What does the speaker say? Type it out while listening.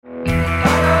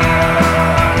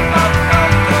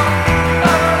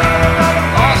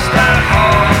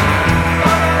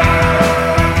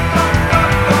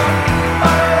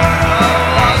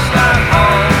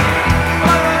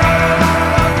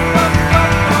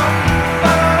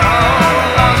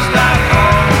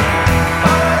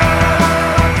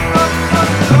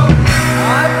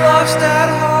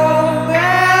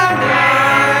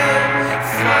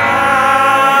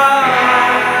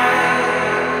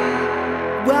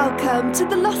Welcome to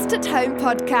the Lost at Home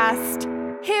podcast.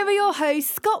 Here are your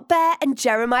hosts, Scott Bear and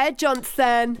Jeremiah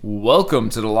Johnson.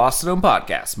 Welcome to the Lost at Home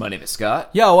podcast. My name is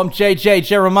Scott. Yo, I'm JJ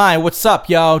Jeremiah. What's up,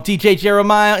 yo? DJ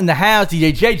Jeremiah in the house.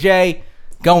 DJ JJ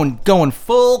going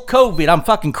full COVID. I'm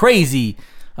fucking crazy.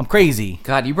 I'm crazy.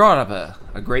 God, you brought up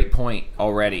a great point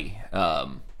already.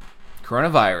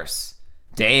 Coronavirus.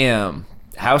 Damn.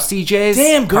 House DJs.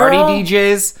 Damn, girl. Party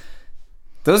DJs.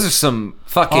 Those are some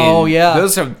fucking... Oh, yeah.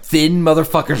 Those are thin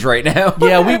motherfuckers right now.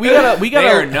 Yeah, we gotta... They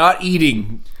are not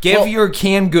eating. Give your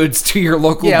canned goods to your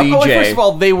local DJ. Well, first of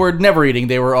all, they were never eating.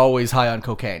 They were always high on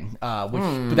cocaine.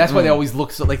 But that's why they always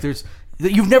look so... Like,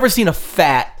 you've never seen a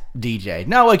fat DJ.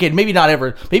 Now, again, maybe not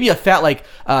ever. Maybe a fat, like,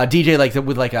 DJ, like,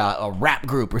 with, like, a rap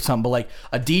group or something. But, like,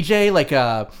 a DJ, like,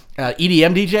 a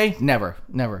EDM DJ? Never.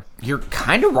 You're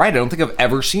kind of right. I don't think I've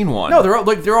ever seen one. No,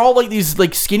 they're all like these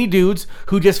like skinny dudes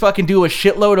who just fucking do a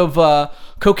shitload of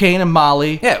cocaine and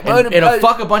Molly. Yeah, and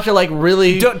fuck a bunch of like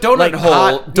really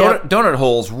donut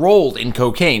holes rolled in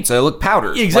cocaine, so they look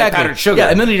powdered. Exactly, like powdered sugar. Yeah,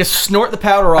 and then they just snort the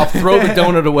powder off, throw the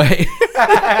donut away,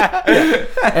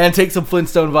 and take some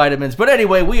Flintstone vitamins. But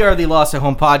anyway, we are the Lost at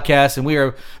Home podcast, and we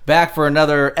are back for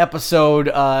another episode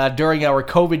during our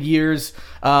COVID years.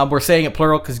 We're saying it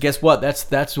plural because guess what?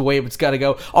 That's the way it's got to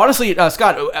go. Honestly,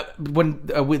 Scott, when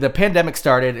the pandemic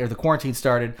started or the quarantine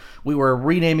started, we were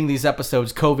renaming these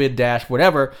episodes COVID-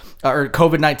 whatever or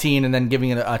COVID-19 and then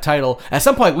giving it a title. At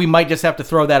some point, we might just have to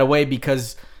throw that away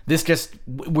because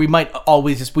we might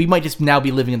just now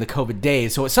be living in the COVID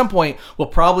days. So at some point, we'll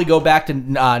probably go back to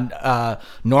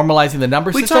normalizing the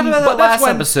number system. We talked about that last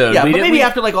episode. Yeah, but maybe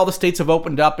after like all the states have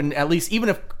opened up and at least even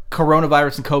if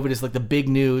coronavirus and COVID is like the big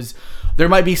news, there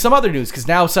might be some other news because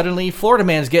now suddenly Florida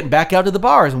man's getting back out to the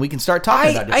bars and we can start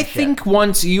talking about different shit. I think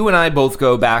once you and I both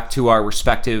go back to our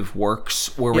respective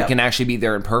works where we can actually be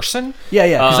there in person. Yeah,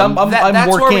 because I'm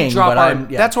working,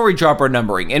 that's where we drop our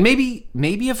numbering. And maybe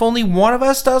if only one of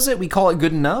us does it, we call it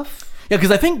good enough. Yeah,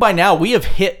 because I think by now we have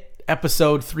hit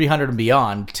episode 300 and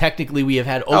beyond. Technically, we have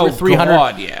had over 300.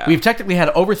 God, yeah. We've technically had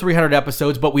over 300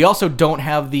 episodes, but we also don't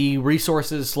have the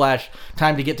resources /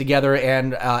 time to get together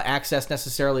and access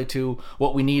necessarily to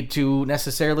what we need to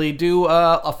necessarily do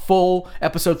a full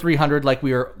episode 300 like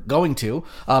we are going to.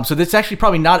 So this actually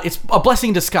probably not. It's a blessing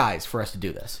in disguise for us to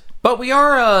do this. But we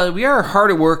are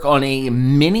hard at work on a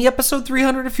mini episode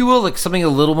 300, if you will, like something a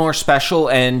little more special.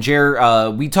 And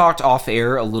we talked off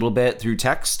air a little bit through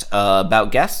text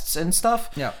about guests and stuff.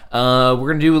 Yeah. We're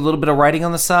gonna do a little bit of writing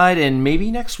on the side, and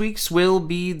maybe next week's will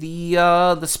be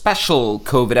the special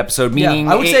COVID episode. Meaning,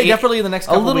 I would say definitely in the next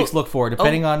couple of weeks. Look for,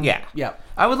 depending on yeah.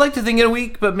 I would like to think in a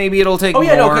week, but maybe it'll take. Oh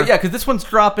yeah, more. Because this one's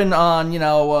dropping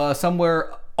on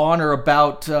somewhere on or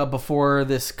about before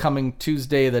this coming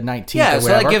Tuesday the 19th. Yeah, so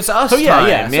that gives us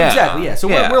time. Exactly. Yeah, so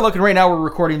we're looking right now. We're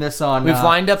recording this on. We've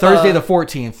lined up Thursday the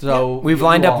 14th. So we've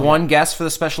lined up one guest for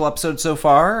the special episode so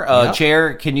far.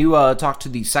 Chair, can you talk to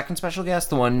the second special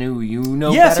guest, the one who you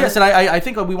know? Yes, and I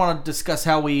think we want to discuss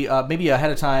how we maybe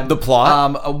ahead of time the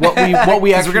plot. What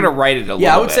we actually we're gonna write it a little bit.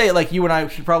 Yeah, I would say like you and I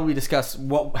should probably discuss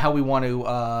how we want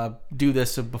to do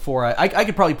this before I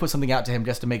could probably put something out to him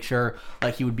just to make sure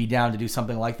like he would be down to do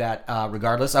something like that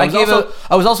regardless. I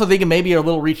was also thinking maybe a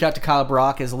little reach out to Kyle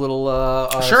Brock as a little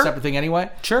separate thing anyway.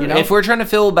 Sure. You know? If we're trying to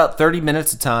fill about 30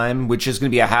 minutes of time, which is going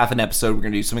to be a half an episode, we're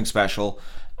going to do something special.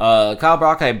 Kyle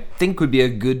Brock, I think, would be a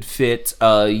good fit.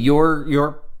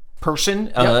 Your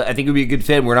person, I think would be a good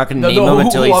fit. We're not going to name him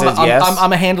until he says yes.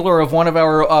 I'm a handler of one of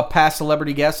our past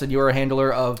celebrity guests, and you're a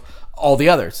handler of all the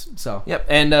others. So yep,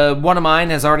 and one of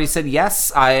mine has already said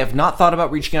yes. I have not thought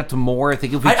about reaching out to more. I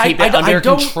think if we keep it under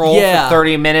control for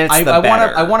 30 minutes, the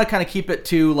better. I want to kind of keep it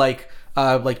to like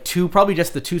two, probably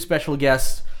just the two special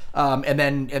guests. And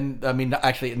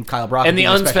Kyle Brock. And the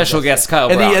unspecial guest, Kyle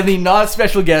Brock. And the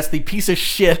non-special guest, the piece of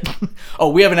shit. Oh,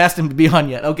 we haven't asked him to be on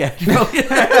yet. Okay.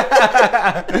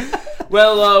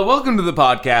 Well, welcome to the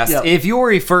podcast. Yep. If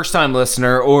you're a first-time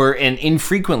listener or an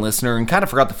infrequent listener and kind of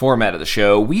forgot the format of the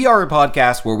show, we are a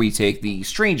podcast where we take the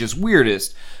strangest,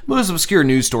 weirdest, most obscure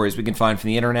news stories we can find from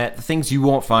the internet, the things you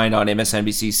won't find on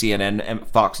MSNBC, CNN,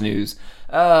 Fox News,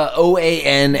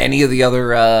 OAN, any of the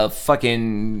other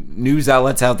fucking news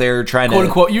outlets out there trying quote, to...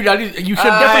 Unquote, you should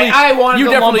definitely... I wanted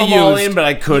to lump them all in, but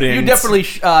I couldn't. You definitely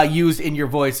used in your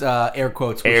voice air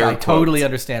quotes, which I totally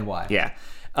understand why. Yeah.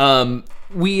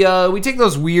 We take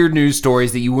those weird news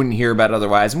stories that you wouldn't hear about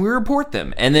otherwise, and we report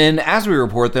them. And then as we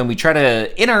report them, we try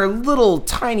to, in our little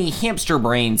tiny hamster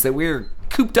brains that we're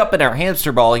cooped up in our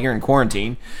hamster ball here in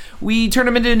quarantine, we turn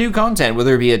them into new content,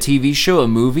 whether it be a TV show, a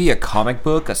movie, a comic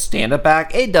book, a stand-up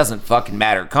act. It doesn't fucking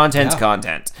matter. Content's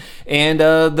content. And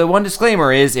the one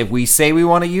disclaimer is, if we say we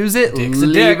want to use it,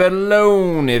 leave it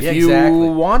alone. If you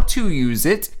want to use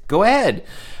it, go ahead.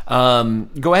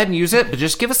 Go ahead and use it, but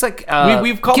just give us like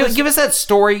give us that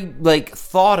story like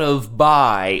thought of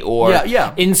by or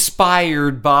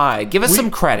inspired by. Give us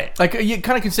some credit. Like you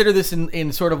kind of consider this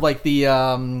in sort of like the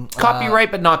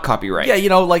copyright, but not copyright. Yeah, you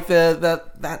know, like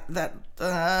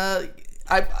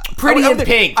Pretty in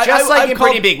Pink, just like in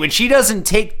Pretty in Pink, when she doesn't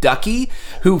take Ducky,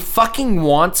 who fucking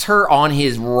wants her on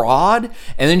his rod,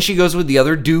 and then she goes with the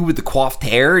other dude with the coiffed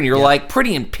hair, and you're like,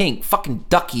 Pretty in Pink, fucking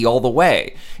Ducky all the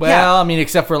way. Well, I mean,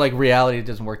 except for like reality, it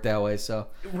doesn't work that way. So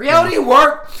reality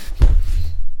work.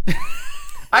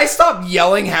 I stopped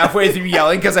yelling halfway through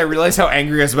yelling because I realized how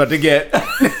angry I was about to get.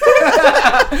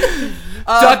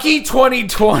 Ducky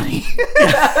 2020.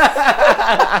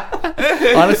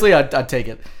 Honestly, I'd take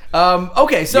it.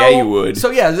 Okay, so yeah, you would. So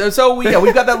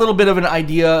we've got that little bit of an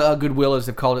idea, goodwill as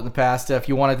they've called it in the past. If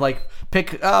you want to like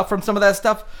pick from some of that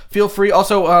stuff, feel free.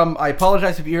 Also, I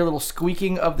apologize if you hear a little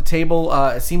squeaking of the table.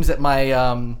 It seems that my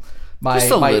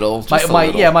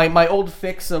old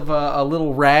fix of a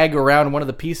little rag around one of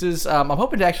the pieces. I'm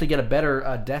hoping to actually get a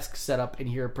better desk set up in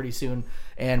here pretty soon,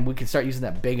 and we can start using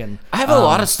that big one. I have a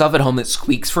lot of stuff at home that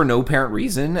squeaks for no apparent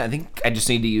reason. I think I just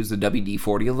need to use the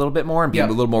WD-40 a little bit more and be a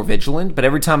little more vigilant. But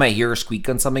every time I hear a squeak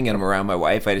on something and I'm around my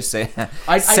wife, I just say,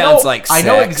 sounds like sex. I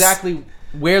know exactly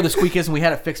where the squeak is, and we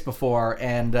had it fixed before,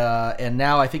 and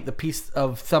now I think the piece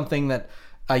of something that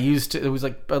I used it was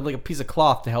like a piece of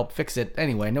cloth to help fix it.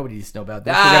 Anyway, nobody needs to know about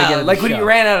that. Like when you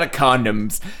ran out of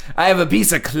condoms, I have a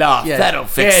piece of cloth that'll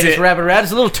fix it. Just wrap it around.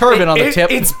 It's a little turban on the tip.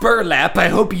 It's burlap. I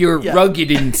hope you're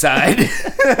rugged inside.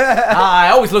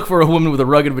 I always look for a woman with a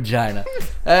rugged vagina.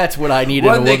 That's what I need in a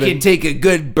woman. One that can take a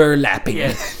good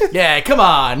burlapping. Yeah, come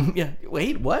on. Yeah.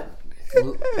 Wait, what?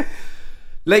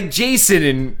 Like Jason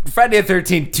in Friday the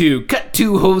 13th 2, cut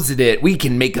 2 holes in it. We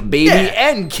can make a baby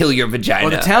and kill your vagina.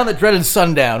 Or the town that dreaded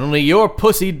sundown. Only your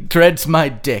pussy dreads my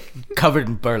dick, covered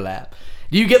in burlap.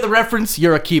 Do you get the reference?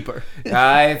 You're a keeper.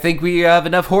 I think we have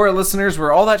enough horror listeners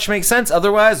where all that should make sense.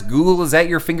 Otherwise, Google is at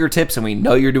your fingertips, and we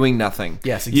know you're doing nothing.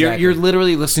 Yes, exactly. You're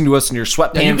literally listening to us in your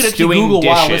sweatpants you can doing Google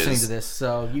dishes. while listening to this,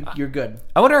 so you're good.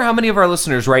 I wonder how many of our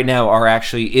listeners right now are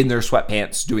actually in their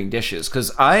sweatpants doing dishes,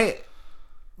 because I'm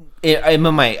in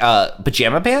my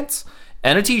pajama pants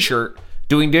and a t-shirt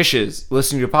doing dishes,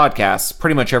 listening to podcasts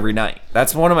pretty much every night.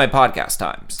 That's one of my podcast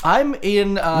times. I'm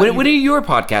in... When are your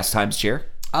podcast times, Chair?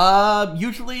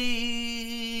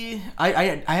 Usually...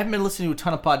 I haven't been listening to a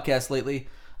ton of podcasts lately.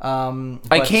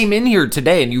 I came in here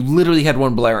today and you literally had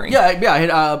one blaring. Yeah, I had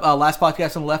last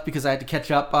podcast on the left because I had to catch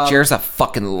up. Chair's a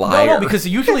fucking liar. No, because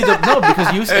usually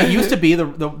it used to be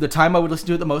the time I would listen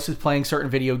to it the most is playing certain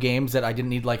video games that I didn't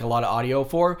need like a lot of audio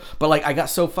for. But like I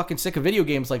got so fucking sick of video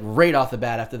games like right off the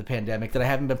bat after the pandemic that I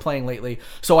haven't been playing lately.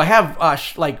 So I have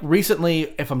like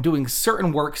recently, if I'm doing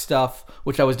certain work stuff,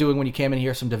 which I was doing when you came in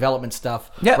here, some development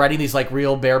stuff, writing these like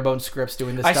real bare bones scripts,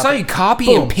 doing this. I stuff. saw you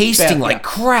copy and pasting like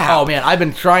crap. Oh man, I've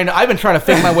been trying to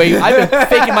fake my way. I've been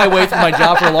faking my way through my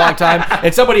job for a long time,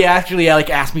 and somebody actually like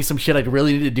asked me some shit I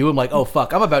really need to do. I'm like, oh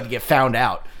fuck, I'm about to get found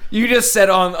out. You just said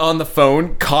on the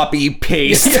phone, copy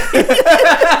paste. Then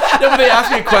when they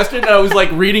asked me a question, and I was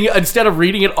like reading it instead of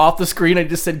reading it off the screen, I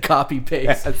just said copy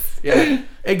paste. Yes. Yeah,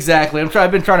 exactly.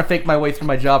 I've been trying to fake my way through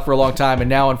my job for a long time, and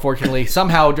now unfortunately,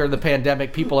 somehow during the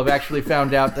pandemic, people have actually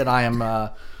found out that I am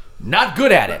not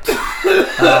good at it.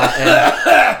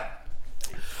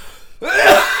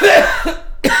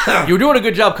 You were doing a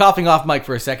good job coughing off mic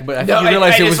for a second, but I think you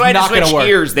realized it was not going to work.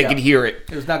 Ears, they could hear it.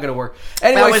 It was not going to work.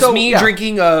 Anyway, that was me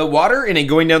drinking water and it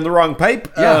going down the wrong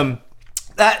pipe. Yeah.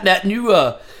 That new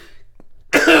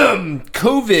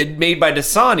COVID made by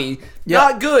Dasani,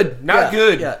 not good. Not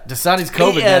good. Yeah, Dasani's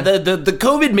COVID. Yeah, man. the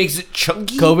COVID makes it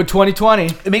chunky. COVID 2020.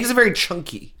 It makes it very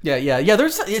chunky. Yeah.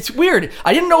 It's weird.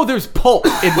 I didn't know there's pulp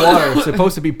in water. It's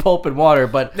supposed to be pulp in water,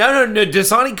 but no.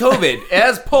 Dasani COVID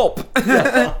as pulp.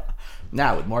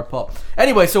 Now with more pulp.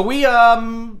 Anyway, so we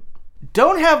don't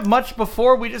have much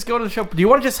before we just go to the show. Do you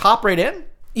want to just hop right in?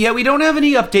 Yeah, we don't have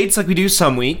any updates like we do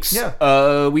some weeks.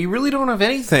 Yeah. We really don't have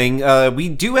anything. We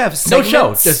do have segments.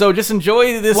 No show. So just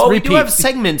enjoy this repeat. We do have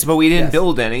segments, but we didn't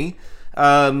build any.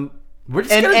 We're just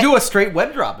going to do a straight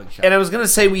web dropping show. And I was going to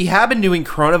say, we have been doing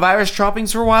coronavirus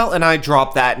droppings for a while, and I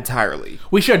dropped that entirely.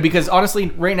 We should, because honestly,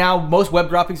 right now, most web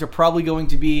droppings are probably going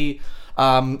to be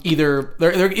Either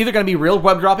they're either going to be real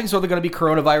web droppings or they're going to be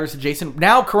coronavirus adjacent.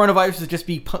 Now coronavirus has just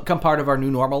become part of our new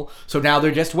normal, so now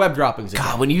they're just web droppings again.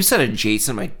 God, when you said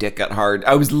adjacent, my dick got hard.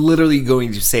 I was literally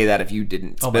going to say that if you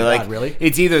didn't. Oh my God, really?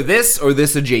 It's either this or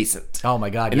this adjacent. Oh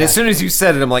my God! And as soon as you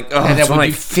said it, I'm like, oh, that's one of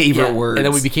my favorite words. And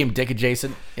then we became dick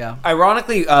adjacent. Yeah.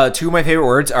 Ironically, two of my favorite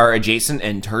words are adjacent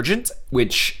and turgent,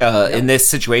 which in this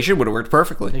situation would have worked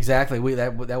perfectly. Exactly.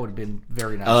 That would have been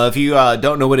very nice. If you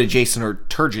don't know what adjacent or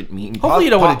turgent mean, hopefully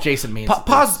you know what adjacent means.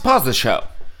 Pause the show.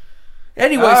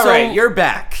 Anyway, all right, you're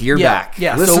back. You're back.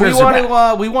 Yeah. Listeners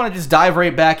so we want to just dive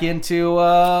right back into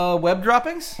web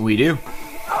droppings. We do.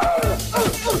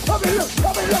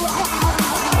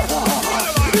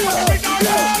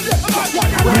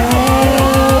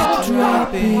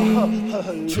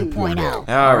 2.0.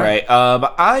 All right.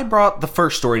 I brought the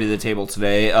first story to the table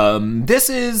today. This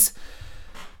is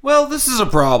a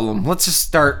problem. Let's just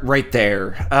start right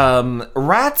there.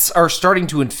 Rats are starting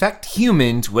to infect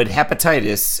humans with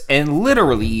hepatitis, and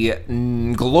literally,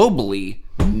 globally,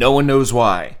 no one knows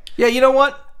why. Yeah, you know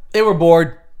what? They were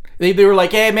bored. They were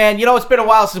like, hey, man, it's been a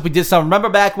while since we did something. Remember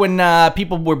back when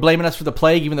people were blaming us for the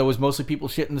plague, even though it was mostly people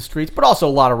shit in the streets, but also a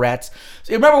lot of rats.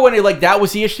 So remember when that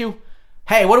was the issue?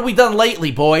 Hey, what have we done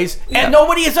lately, boys? Yeah. And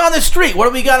nobody is on the street. What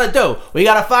do we got to do? We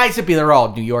got to find some people. They're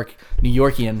all New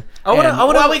Yorkian.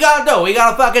 What we got to do? We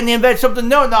got to fucking invent something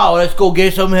new? No, let's go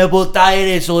get some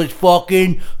hepatitis. So let's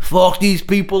fucking fuck these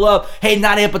people up. Hey,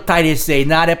 not hepatitis A,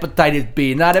 not hepatitis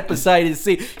B, not hepatitis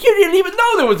C. You didn't even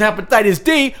know there was hepatitis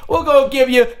D. We'll go give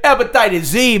you hepatitis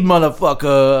Z,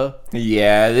 motherfucker.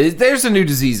 Yeah, there's a new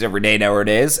disease every day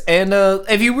nowadays. And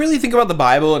if you really think about the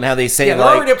Bible and how they say, they're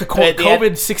already up to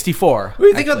COVID-64. When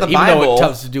you think about the Bible, even though it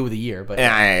has to do with the year, but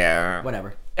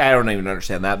whatever. I don't even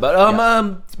understand that.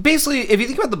 But basically, if you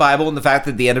think about the Bible and the fact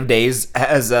that the end of days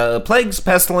has plagues,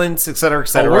 pestilence, etc.,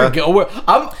 etc.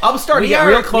 I'm starting to get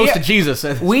real close to Jesus.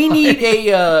 We need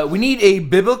a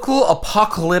biblical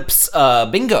apocalypse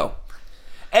bingo.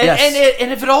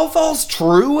 And if it all falls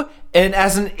true, and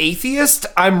as an atheist,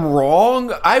 I'm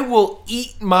wrong, I will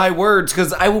eat my words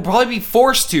because I will probably be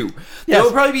forced to.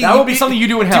 Yes, that will be something you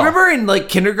do in hell. Do you remember in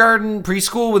kindergarten,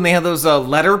 preschool, when they had those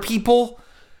letter people?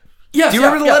 Yes, do you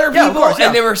remember the letter people? Of course,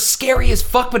 and they were scary as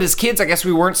fuck, but as kids, I guess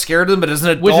we weren't scared of them. But as an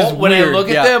adult, when I look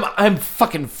at them, I'm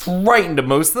fucking frightened of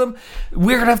most of them.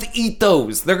 We're going to have to eat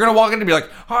those. They're going to walk in and be like,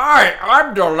 hi,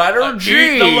 I'm the letter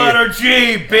G. Eat the letter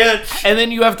G, bitch. And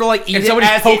then you have to eat and it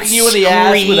as poking you in the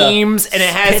ass with a and it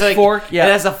has fork. It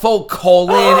has a full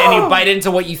colon, and you bite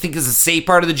into what you think is a safe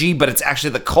part of the G, but it's actually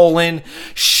the colon.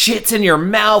 Shit's in your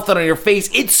mouth and on your face.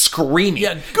 It's screaming.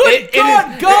 Yeah, good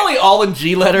God, golly, all in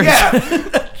G letters.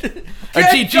 Yeah.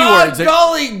 G words.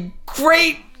 Golly,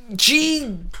 great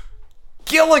G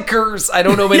Gillikers. I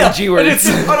don't know many G words.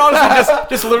 But honestly,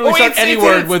 just literally start any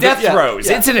word with death throes.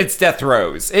 Yeah. It's in its death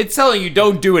throes. It's telling you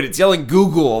don't do it. It's yelling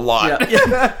Google a lot.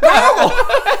 Yeah.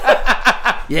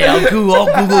 I'll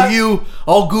Google you.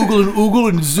 I'll Google and oogle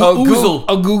and oozle.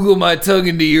 I'll Google my tongue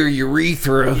into your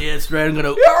urethra. Yeah, that's right. I'm gonna.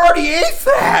 You already ate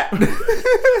that.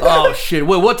 Oh shit!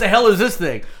 Wait, what the hell is this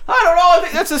thing? I don't know. I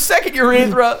think that's the second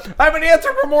urethra. I'm an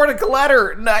anthropomorphic letter.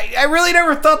 And I really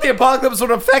never thought the apocalypse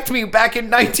would affect me back in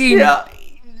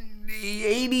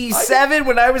 1987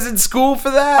 when I was in school for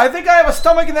that. I think I have a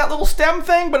stomach in that little stem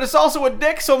thing, but it's also a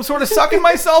dick, so I'm sort of sucking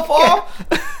myself off.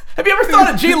 Have you ever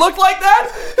thought a G looked like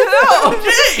that? No,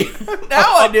 G.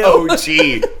 Now I do. Oh,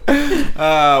 G.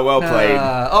 Well played.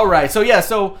 All right,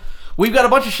 so we've got a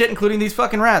bunch of shit, including these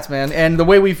fucking rats, man. And the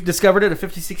way we've discovered it, a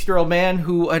 56-year-old man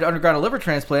who had undergone a liver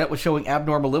transplant was showing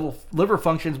abnormal liver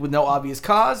functions with no obvious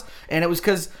cause, and it was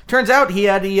because turns out he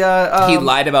had he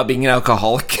lied about being an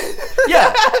alcoholic.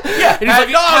 Yeah. And he's like,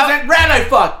 that rat I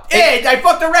fucked. I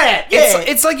fucked a rat.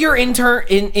 It's like your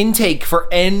intake for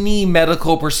any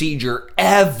medical procedure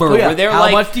ever. Oh, yeah. Where they're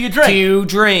how much do you drink? Do you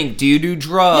drink? Do you do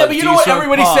drugs? Yeah, but you know what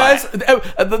everybody says?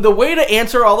 The way to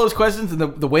answer all those questions and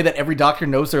the way that every doctor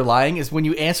knows they're lying is when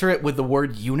you answer it with the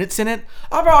word units in it.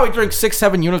 I'll probably drink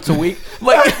 6-7 units a week.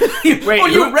 Like,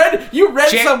 wait, you read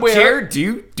somewhere. Jared, do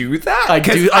you do that?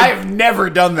 I've never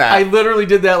done that. I literally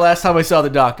did that last time I saw the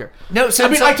doctor. No,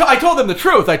 I told them the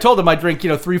truth. I told them I drink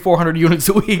 300-400 units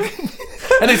a week.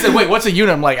 And they said, wait, what's a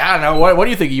unit? I'm like, I don't know. What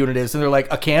do you think a unit is? And they're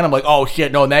like, a can? I'm like, oh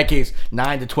shit, no, in that case,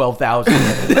 9,000 to 12,000.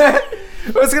 I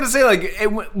was going to say,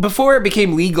 before it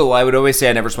became legal, I would always say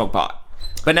I never smoke pot.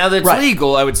 But now that it's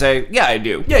legal, I would say, yeah, I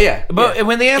do. Yeah. But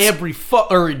when they ask every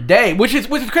day, which is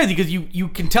crazy because you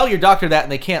can tell your doctor that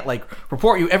and they can't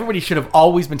report you. Everybody should have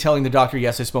always been telling the doctor,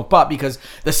 yes, I smoke pot, because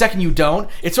the second you don't,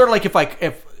 it's sort of like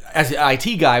if as an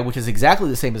IT guy, which is exactly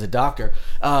the same as a doctor,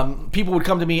 people would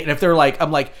come to me, and if they're like,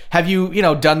 I'm like, have you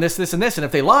done this, this, and this? And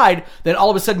if they lied, then all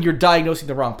of a sudden you're diagnosing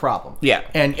the wrong problem. Yeah.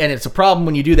 And it's a problem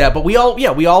when you do that. But we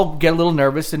all get a little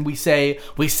nervous, and we say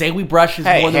we brush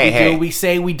more than we do. We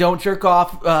say we don't jerk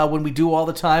off when we do all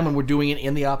the time, when we're doing it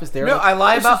in the office. There. No, I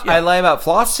lie about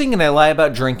flossing, and I lie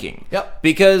about drinking. Yep.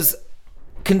 Because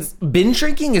binge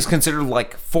drinking is considered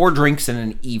like 4 drinks in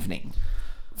an evening.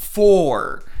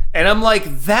 4. And I'm like,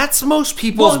 that's most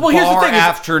people's here's the thing,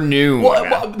 afternoon.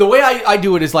 Well, the way I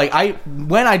do it is like,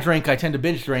 when I drink, I tend to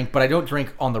binge drink, but I don't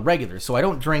drink on the regular. So I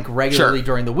don't drink regularly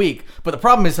during the week. But the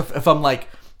problem is if I'm like,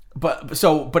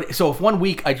 so if 1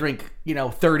 week I drink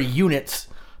 30 units,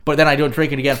 but then I don't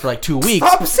drink it again for like 2 weeks.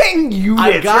 Stop saying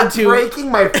units. You're breaking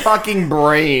my fucking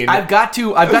brain. I've got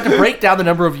to break down the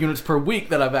number of units per week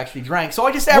that I've actually drank. So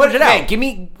I just average it out.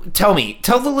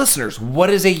 Tell the listeners, what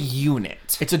is a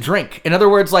unit? It's a drink. In other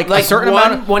words, like a certain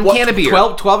amount, one can of beer,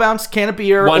 12 ounce can of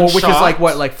beer, which is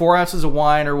like 4 ounces of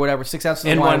wine or whatever, 6 ounces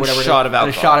of wine, whatever. Shot of alcohol.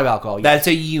 And a shot of alcohol. Yes. That's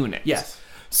a unit. Yes.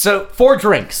 So 4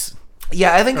 drinks.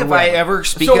 Yeah, I think if I ever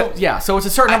speak so it's a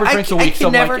certain number of drinks a week. I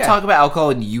can never talk about alcohol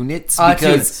in units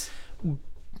because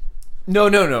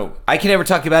No. I can never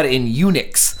talk about it in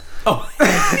Unix. Oh.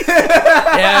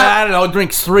 Yeah, I don't know.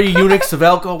 Drinks 3 Unix of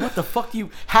alcohol. What the fuck do you...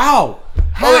 How?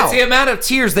 Oh, it's the amount of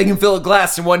tears they can fill a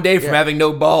glass in one day from having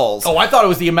no balls. Oh, I thought it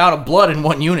was the amount of blood in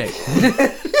 1 unit.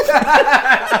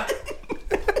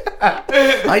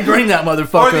 I drained that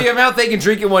motherfucker. Or the amount they can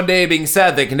drink in one day being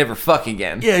sad they can never fuck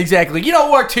again. Yeah, exactly. You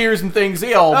know what? Tears and things,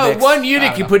 they all mix. 1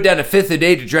 unit can put down a fifth a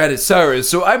day to drown his sorrows,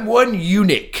 so I'm 1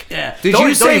 eunuch. Yeah. Did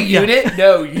you say unit?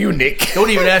 No, eunuch.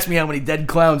 Don't even ask me how many dead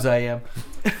clowns I am.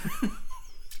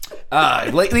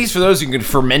 At least for those who can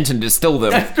ferment and distill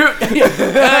them. We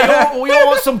all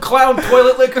want some clown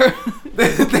toilet liquor.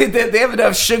 They have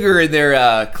enough sugar in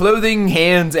their clothing,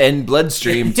 hands, and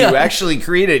bloodstream to actually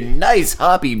create a nice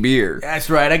hoppy beer. That's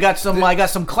right. I got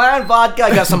some clown vodka.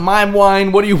 I got some mime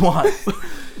wine. What do you want?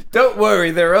 Don't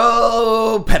worry, they're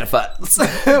all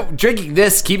pedophiles. Drinking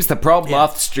this keeps the problem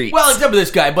off the streets. Well, except for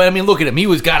this guy, but I mean, look at him. He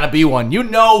was gonna be one. You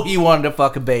know he wanted to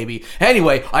fuck a baby.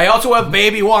 Anyway, I also have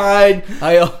baby wine.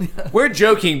 We're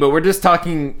joking, but we're just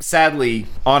talking, sadly,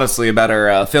 honestly, about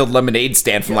our failed lemonade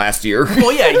stand from last year.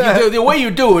 Well, yeah, the way you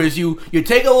do it is you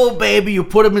take a little baby, you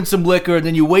put them in some liquor, and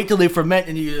then you wait till they ferment,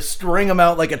 and you just string them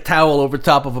out like a towel over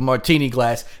top of a martini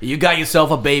glass. You got yourself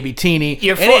a baby teeny,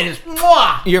 and it is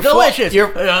delicious.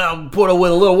 Put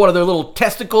one of their little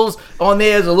testicles on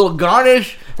there as a little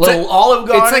garnish, olive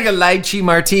garnish. It's like a lychee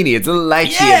martini. It's a little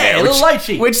lychee in there. A little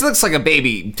lychee. Which looks like a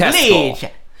baby testicle.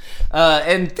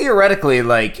 And theoretically,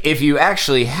 like, if you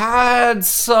actually had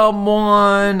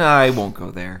someone... I won't go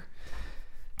there.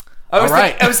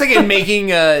 I was thinking making,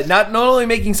 not only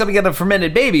making something out of a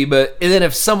fermented baby, but then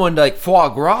if someone, like, foie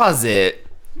gras it...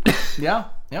 Yeah,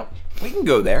 yep. We can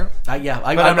go there. I'm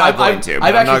not going to.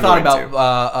 I've actually thought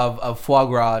about of foie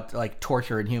gras like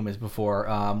torture in humans before,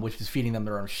 which is feeding them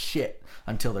their own shit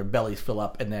until their bellies fill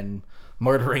up and then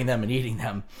murdering them and eating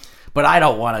them. But I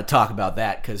don't want to talk about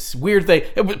that because weird thing.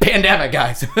 Pandemic,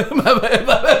 guys. I'm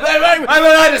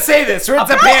allowed to say this.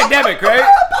 It's a pandemic, right?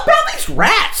 About these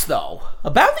rats, though.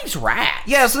 About these rats.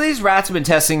 Yeah, so these rats have been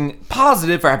testing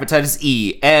positive for hepatitis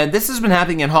E, and this has been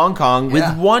happening in Hong Kong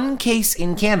with 1 case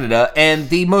in Canada, and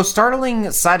the most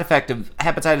startling side effect of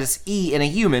hepatitis E in a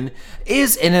human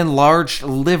is an enlarged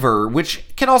liver, which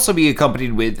can also be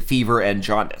accompanied with fever and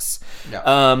jaundice.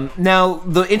 Yeah. Now,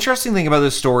 the interesting thing about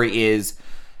this story is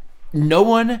no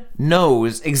one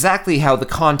knows exactly how the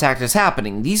contact is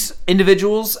happening. These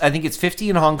individuals, I think it's 50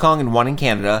 in Hong Kong and 1 in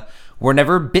Canada, were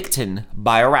never bitten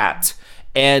by a rat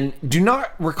and do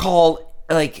not recall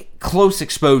like close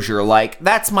exposure. Like,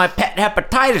 that's my pet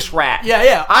hepatitis rat.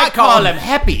 Yeah. I call him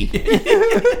Heppy.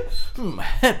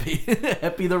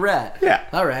 Heppy the rat. Yeah.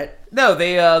 All right. No,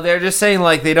 they're just saying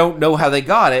like they don't know how they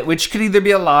got it, which could either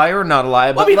be a lie or not a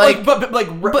lie. But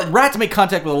but rats make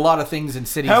contact with a lot of things in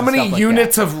cities. How many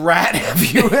units of rat have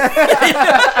you?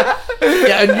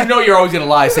 Yeah, and you know you're always gonna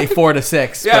lie. Say 4 to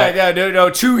 6. No,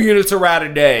 2 units of rat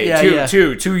a day. Yeah,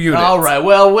 two units. All right.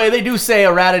 Well, they do say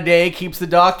a rat a day keeps the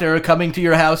doctor coming to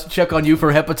your house to check on you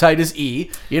for hepatitis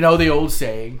E. You know the old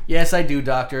saying. Yes, I do,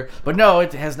 doctor. But no,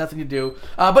 it has nothing to do.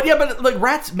 But like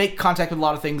rats make contact with a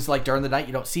lot of things. Like during the night,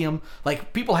 you don't see them.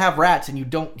 Like, people have rats and you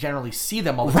don't generally see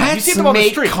them all the time. Rats you see them on the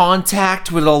make street.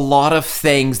 contact with a lot of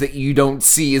things that you don't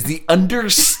see is the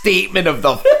understatement of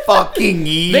the fucking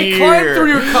year. They climb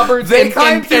through your cupboards. They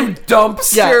climb through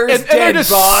dumpsters, and they're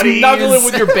just bodies. snuggling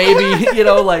with your baby,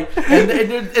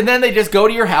 and then they just go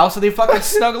to your house and they fucking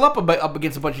snuggle up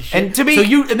against a bunch of shit. And to me,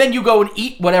 and then you go and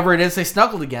eat whatever it is they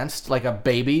snuggled against, like a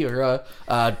baby or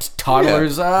a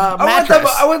toddler's mattress.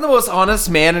 I want the most honest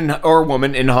man or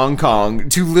woman in Hong Kong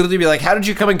to literally be like, how did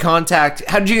you get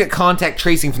contact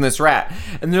tracing from this rat?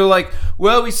 And they're like,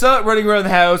 well, we saw it running around the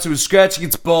house. It was scratching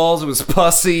its balls. It was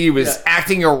pussy. It was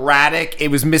acting erratic. It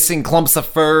was missing clumps of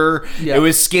fur. Yeah. It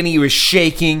was skinny. It was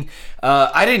shaking.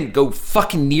 I didn't go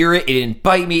fucking near it. It didn't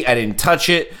bite me. I didn't touch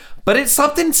it. But it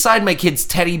slept inside my kid's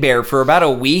teddy bear for about a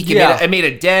week. It made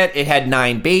a dent. It had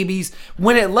 9 babies.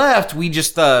 When it left, we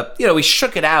just, we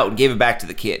shook it out and gave it back to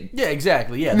the kid. Yeah,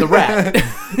 exactly. Yeah, the rat.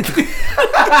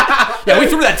 Yeah, we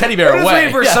threw that teddy bear I was away.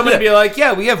 waiting for someone to be like,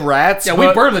 yeah, we have rats. Yeah,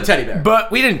 we burned the teddy bear.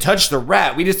 But we didn't touch the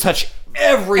rat. We just touched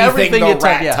everything the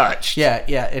rat touched. Yeah,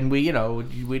 and we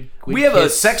have a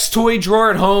sex toy drawer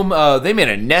at home. They made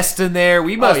a nest in there.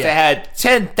 We must have had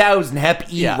 10,000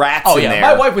 Hep E rats in there.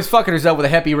 My wife was fucking herself with a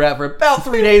Hep E rat for about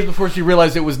 3 days before she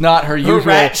realized it was not her usual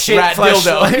rat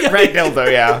dildo. Rat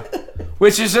dildo, yeah.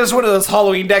 Which is just one of those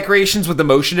Halloween decorations with the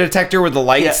motion detector with the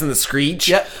lights and the screech.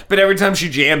 Yep. But every time she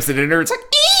jams it in her, it's like,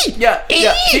 ee! Yeah.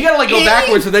 So you gotta go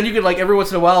backwards, so then you can every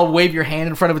once in a while wave your hand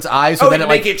in front of its eyes, so then it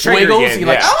make it trigger wiggles. again, You're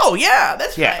like, oh yeah,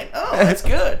 that's right. Oh, that's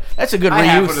good. That's a good reuse. I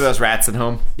have one of those rats at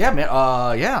home. Yeah,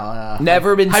 man.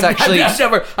 Never been sexually.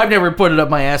 I've never put it up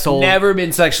my asshole. Never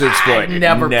been sexually exploited.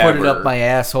 Never put it up my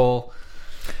asshole.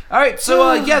 All right,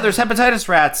 so there's hepatitis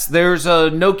rats. There's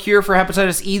no cure for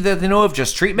hepatitis E that they know of,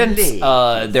 just treatment.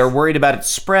 They're worried about its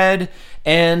spread,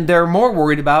 and they're more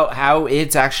worried about how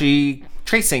it's actually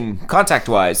tracing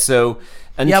contact-wise. So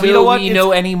until we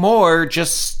know any more,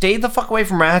 just stay the fuck away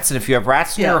from rats. And if you have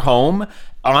rats in your home,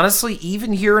 honestly,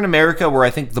 even here in America, where I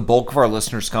think the bulk of our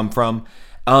listeners come from,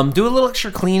 do a little extra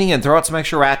cleaning and throw out some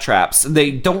extra rat traps.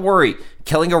 Don't worry,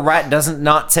 killing a rat doesn't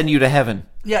not send you to heaven.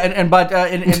 Yeah, and I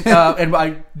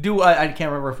can't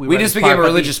remember if we just became a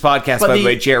religious podcast, by the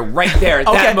way, Jer, right there at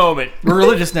that moment. We're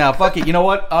religious now. Fuck it. You know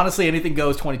what? Honestly, anything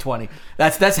goes 2020.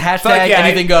 That's hashtag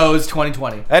anything goes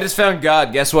 2020. I just found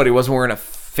God. Guess what? He wasn't wearing a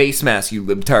face mask, you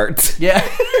libtards. Yeah.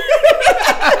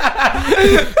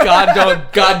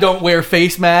 God don't wear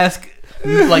face mask.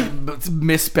 Like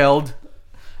misspelled.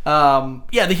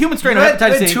 The human strain of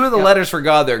hepatitis A. 2 of the letters for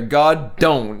God there. God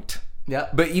don't. Yeah.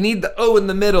 But you need the O in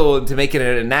the middle to make it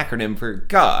an acronym for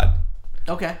God.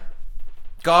 Okay.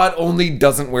 God only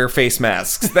doesn't wear face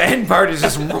masks. The end part is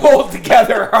just rolled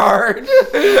together hard.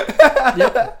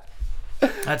 Yep.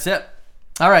 That's it.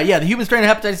 All right, the human strain of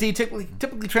hepatitis E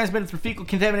typically transmitted through fecal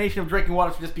contamination of drinking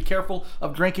water, so just be careful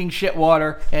of drinking shit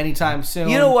water anytime soon.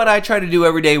 You know what I try to do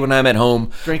every day when I'm at home?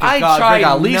 I try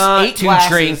at least not 8 to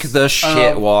drink the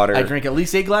shit water. I drink at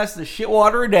least 8 glasses of shit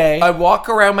water a day. I walk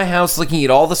around my house looking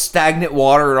at all the stagnant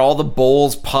water and all the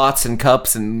bowls, pots, and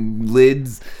cups and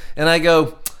lids, and I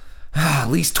go,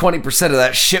 at least 20% of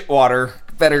that shit water.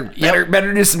 Better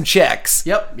do some checks.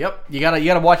 Yep. You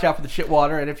gotta watch out for the shit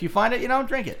water, and if you find it,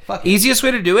 drink it. Fuck it. Easiest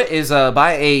way to do it is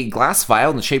buy a glass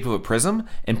vial in the shape of a prism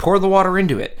and pour the water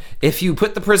into it. If you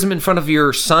put the prism in front of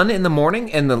your sun in the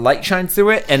morning and the light shines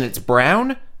through it and it's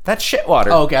brown, that's shit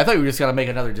water. Oh, okay. I thought you were just gonna make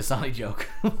another Dasani joke.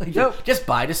 Nope. Just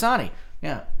buy Dasani.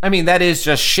 Yeah. I mean, that is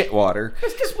just shit water.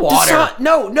 It's just water.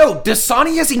 No.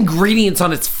 Dasani has ingredients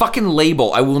on its fucking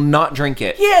label. I will not drink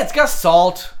it. Yeah, it's got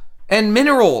salt. And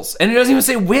minerals. And it doesn't even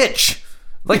say which.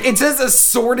 Like, it says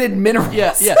assorted minerals. Yeah.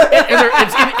 And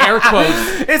it's in air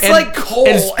quotes. It's like coal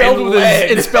and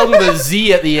spelled with a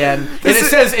Z at the end. And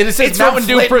it says Mountain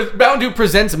Dew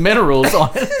presents minerals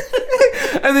on it.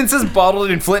 And then it says bottled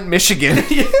in Flint, Michigan.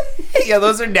 Yeah,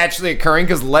 those are naturally occurring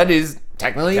because lead is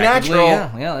technically natural.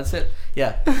 Yeah, that's it.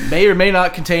 Yeah. May or may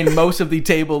not contain most of the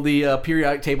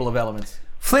periodic table of elements.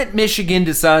 Flint, Michigan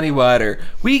Dasani water.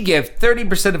 We give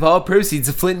 30% of all proceeds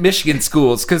to Flint, Michigan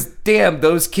schools because, damn,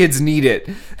 those kids need it.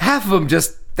 Half of them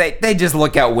they just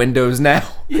look out windows now.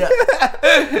 Yeah.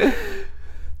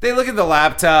 They look at the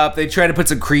laptop. They try to put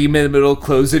some cream in the middle,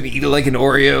 close it, eat it like an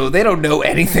Oreo. They don't know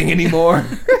anything anymore.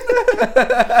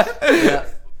 Yeah.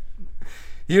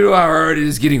 You know how hard it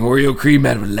is getting Oreo cream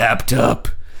out of a laptop?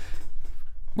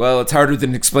 Well, it's harder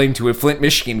than explaining to a Flint,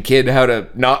 Michigan kid how to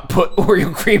not put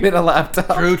Oreo cream in a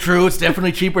laptop. True. It's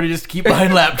definitely cheaper to just keep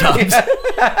buying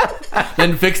laptops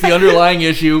than fix the underlying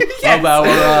issue of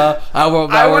our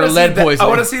lead poisoning. I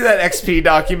want to see that XP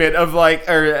document of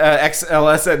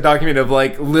XLS document of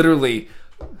literally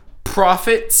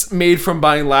profits made from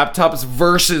buying laptops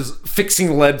versus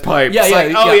fixing lead pipes.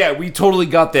 Yeah, we totally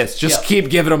got this. Just keep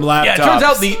giving them laptops. Yeah, it turns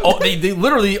out the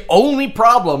literally only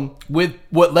problem with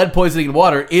what lead poisoning in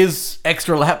water is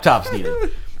extra laptops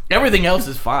needed. Everything else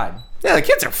is fine. Yeah, the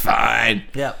kids are fine.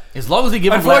 Yeah, as long as they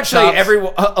give them Unfortunately,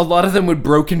 laptops. a lot of them with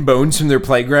broken bones from their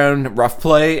playground rough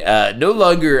play no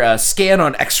longer scan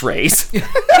on X-rays. They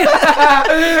put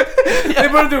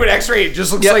them through an X-ray. It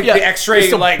just looks like the X-ray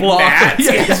Just a like block. mats.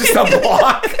 Yeah. It's just a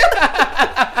block.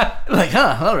 Like,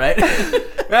 all right.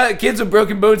 Kids with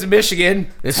broken bones in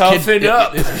Michigan, This toughen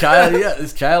up. This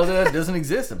child doesn't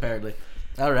exist apparently.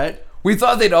 All right. We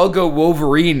thought they'd all go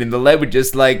Wolverine, and the lead would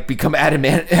just like become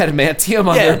adamantium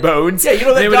on their bones. Yeah, you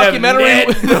know that They would have documentary.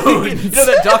 net bones. You know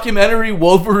that documentary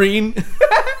Wolverine.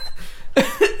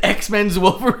 X-Men's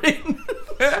Wolverine.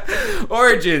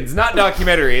 Origins, not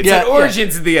documentary. It said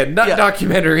origins at the end, not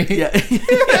documentary.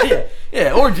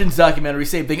 Yeah. Origins documentary,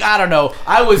 same thing. I don't know.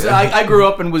 I grew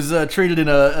up and was treated in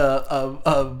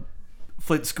a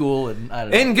Flint school, and I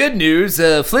don't know. In good news,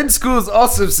 Flint schools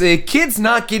also say kids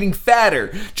not getting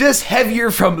fatter, just heavier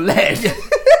from lead.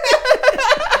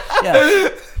 Yeah.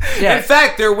 In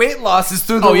fact, their weight loss is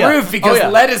through the roof because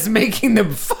lead is making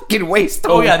them fucking waste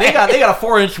away. Oh yeah, they got a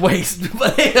 4-inch waist,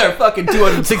 but they are fucking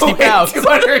 260 pounds.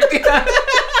 200,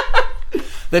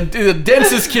 The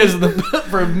densest kids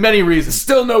for many reasons.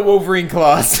 Still no Wolverine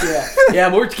claws.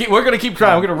 Yeah, we're gonna keep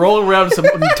trying. We're gonna roll around some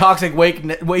toxic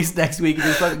waste next week and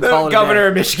just fucking call The it governor a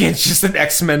of Michigan's just an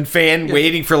X-Men fan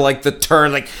waiting for like the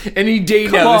turn. Like any day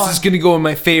Come now, on. this is gonna go in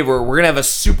my favor. We're gonna have a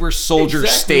super soldier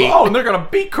state. Oh, and they're gonna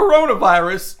beat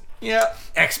coronavirus. Yeah.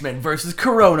 X-Men versus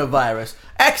coronavirus.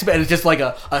 X-Men is just like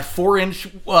a 4-inch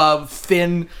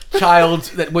thin child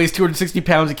that weighs 260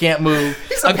 pounds and can't move.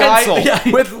 He's a pencil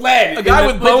with lead. A guy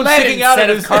with bones lead sticking out of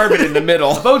instead his carbon in the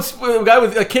middle.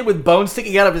 A kid with bones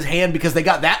sticking out of his hand because they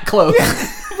got that close.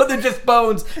 But they're just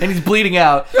bones, and he's bleeding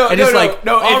out.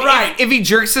 If he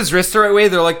jerks his wrist the right way,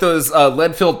 they're like those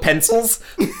lead-filled pencils.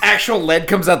 Actual lead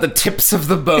comes out the tips of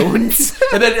the bones.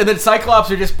 and then Cyclops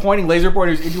are just pointing laser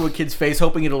pointers into a kid's face,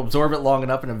 hoping it'll absorb it long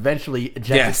enough and eventually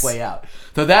eject its way out.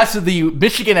 So that's the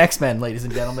Michigan X-Men, ladies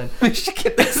and gentlemen.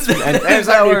 Michigan X-Men. That is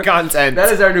our new content.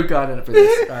 That is our new content for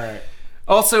this. All right.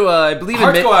 Also, I believe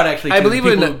Hearts go out actually. I believe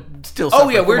in still. Oh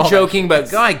yeah, we're joking,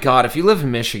 but my God, if you live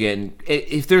in Michigan,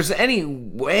 if there's any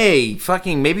way,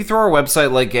 fucking maybe throw our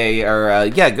website like go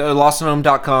to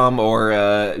lostandhome.com or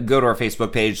go to our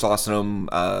Facebook page, Lost and Home.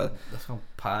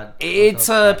 Pod. It's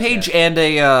a page and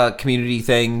a community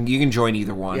thing. You can join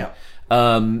either one. Yeah.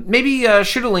 Maybe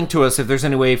shoot a link to us if there's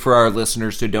any way for our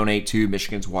listeners to donate to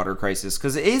Michigan's water crisis,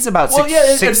 because it is about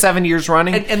 7 years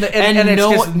running, and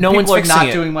no one's fixing not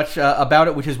it. doing much about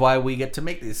it, which is why we get to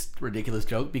make this ridiculous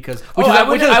joke. Because I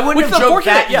wouldn't have joked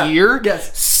that year.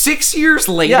 Yes. 6 years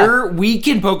later, we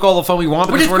can poke all the fun we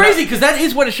want. Which is crazy because that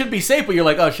is what it should be safe. But you're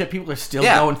like, oh shit, people are still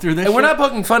going through this. And we're not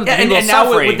poking fun at the people and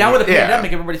suffering. now with the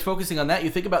pandemic, everybody's focusing on that. You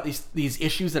think about these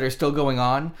issues that are still going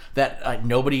on that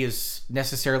nobody is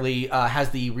necessarily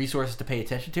has the resources to pay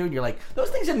attention to, and you're like,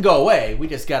 those things didn't go away. We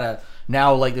just gotta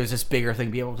now, like, there's this bigger thing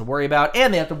to be able to worry about,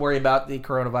 and they have to worry about the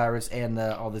coronavirus and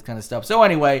all this kind of stuff. So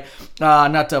anyway,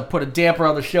 not to put a damper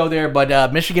on the show there,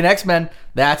 but Michigan X-Men,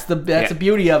 that's the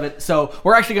beauty of it. So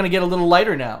we're actually going to get a little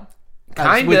lighter now.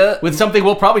 Kinda. With something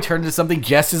we'll probably turn into something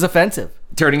just as offensive.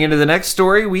 Turning into the next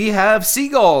story, we have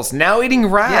seagulls now eating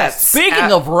rats. Yes.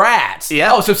 Speaking of rats,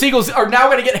 so seagulls are now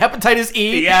going to get hepatitis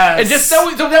E. Yes. And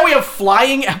so now we have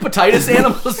flying hepatitis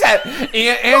animals. and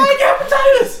flying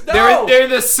hepatitis. No. They're in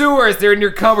the sewers. They're in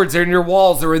your cupboards. They're in your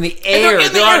walls. They're in the air.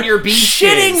 They're on your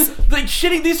beaches.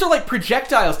 Shitting. These are like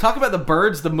projectiles. Talk about the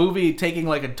Birds, the movie, taking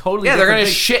like a totally they're different gonna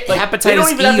thing. shit like,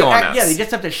 hepatitis E on us. Yeah, they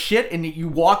just have to shit, and you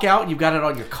walk out, and you've got it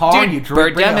on your car, and you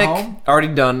bring it home. Already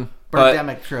done.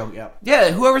 Birdemic, true, yeah.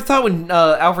 Yeah, whoever thought when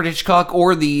Alfred Hitchcock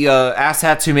or the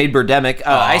asshats who made Birdemic,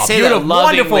 I say that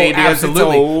lovingly because it's a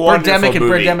wonderful Birdemic and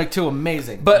movie. Birdemic 2,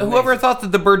 amazing. But whoever thought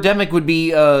that the Birdemic would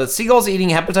be seagulls eating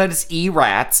hepatitis E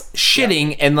rats,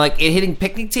 shitting, and like it hitting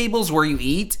picnic tables where you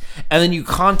eat, and then you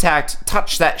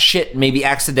touch that shit maybe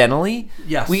accidentally.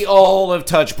 Yes. We all have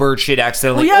touched bird shit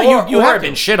accidentally. Well, yeah, you have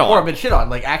been shit on. Or been shit on.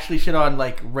 Like actually shit on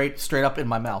like right straight up in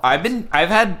my mouth. I've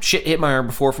had shit hit my arm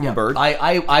before from a bird.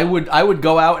 I would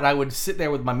go out and I would sit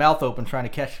there with my mouth open trying to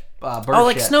catch bird shit.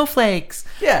 Like snowflakes.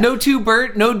 Yeah. No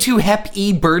two Hep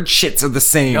E bird shits are the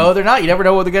same. No, they're not. You never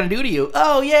know what they're going to do to you.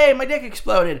 Oh, yay, my dick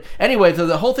exploded. Anyway, so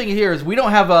the whole thing here is we don't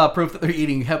have proof that they're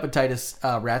eating hepatitis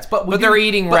rats. But they're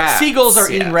eating rats. Seagulls are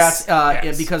eating rats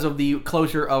because of the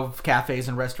closure of cafes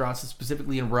and restaurants,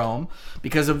 specifically in Rome.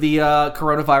 Because of the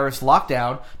coronavirus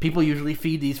lockdown, people usually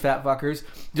feed these fat fuckers.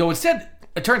 So instead,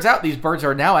 it turns out these birds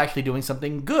are now actually doing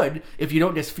something good if you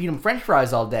don't just feed them French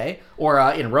fries all day. Or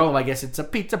in Rome, I guess it's a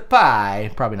pizza pie.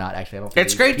 Probably not, actually. I don't think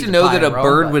it's great to know that a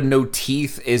bird with no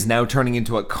teeth is now turning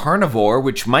into a carnivore,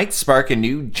 which might spark a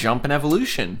new jump in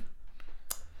evolution.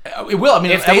 It will. I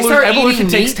mean, If they start evolution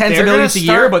eating takes meat, tens they're of gonna millions a year,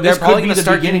 start- but they're this probably could be gonna the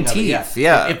start beginning getting of it. teeth,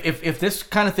 yeah. If this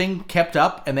kind of thing kept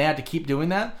up and they had to keep doing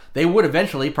that, they would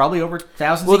eventually, probably over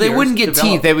thousands Well, of they years, wouldn't get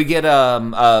develop- teeth. They would get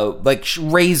like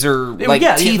razor, like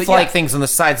yeah, teeth-like yeah. things on the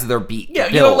sides of their beak. Yeah,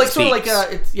 you know, like bills, sort of like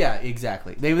beaks. it's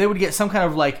exactly. They would get some kind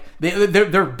of like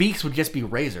their beaks would just be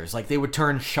razors, like they would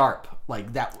turn sharp,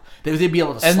 like that. They'd be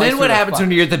able to. And slice then what through happens the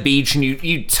when you're at the beach and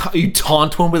you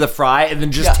taunt one with a fry and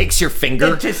then just takes your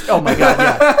finger oh my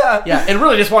god, yeah, and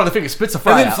really just one of the fingers spits a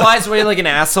fry and then out. flies away like an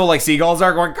asshole, like seagulls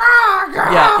are going. Grah,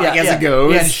 grah, like as it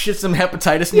goes. Yeah, and shits some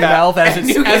hepatitis in your mouth as And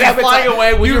it's you get flying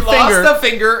away with you your finger. lost the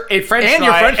finger, a French And fry,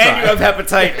 your French and you fry. have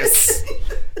hepatitis.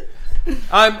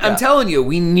 I'm telling you,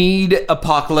 we need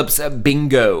apocalypse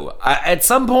bingo. At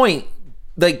some point,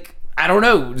 like, I don't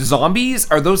know, zombies,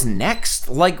 are those next?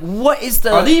 Like, what is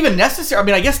the... Are they even necessary? I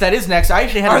mean, I guess that is next. I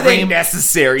actually had Are a they dream.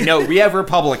 necessary? No, we have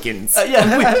Republicans.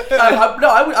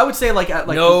 I would say like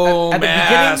no at the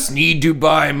mass, beginning. need to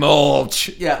buy mulch.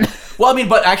 Yeah. Well, I mean,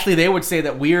 but actually, they would say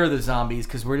that we're the zombies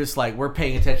because we're just like we're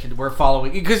paying attention. We're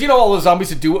following because you know all the zombies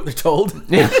that do what they're told.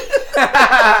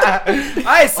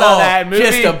 I saw that movie.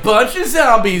 Just a bunch of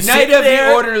zombies. Night sitting of there.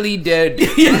 the Orderly Dead.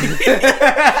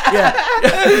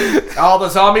 All the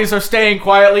zombies are staying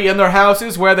quietly in their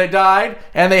houses where they died,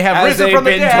 and they have As risen they've from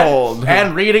the been dead told.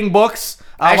 and reading books.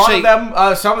 A lot Actually- of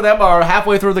them, some of them are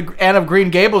halfway through the Anne of Green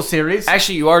Gables series.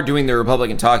 Actually, you are doing the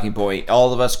Republican talking point.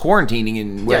 All of us quarantining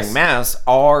and wearing Yes. masks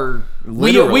are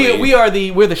literally... we're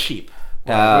the sheep.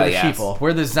 We're the yes. sheeple.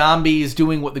 We're the zombies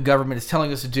doing what the government is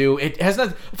telling us to do. It has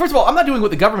not. First of all, I'm not doing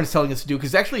what the government is telling us to do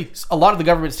because actually a lot of the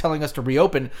government is telling us to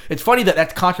reopen. It's funny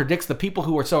that contradicts the people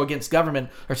who are so against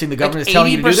government are saying the government is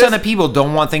telling you to do this. 80% of people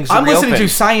don't want things to I'm reopen. listening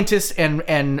to scientists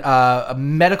and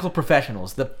medical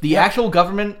professionals. The actual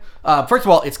government. First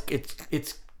of all,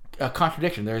 it's a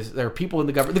contradiction. There are people in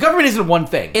the government. The government isn't one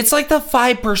thing. It's like the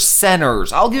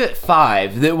 5%ers. I'll give it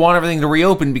 5 that want everything to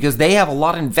reopen because they have a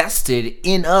lot invested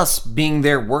in us being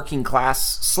their working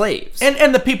class slaves.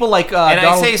 And the people like And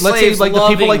Donald, I say let's slaves say like the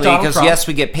people like Donald because Trump. yes,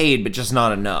 we get paid, but just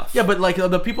not enough. Yeah, but like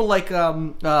the people like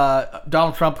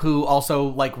Donald Trump who also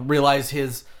like realize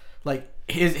his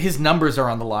numbers are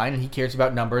on the line and he cares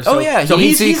about numbers. Oh, yeah, so he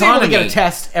needs he's the able to get economy. a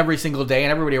test every single day,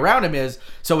 and everybody around him is.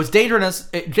 So it's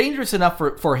dangerous enough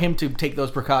for him to take those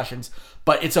precautions,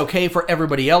 but it's okay for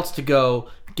everybody else to go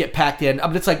get packed in.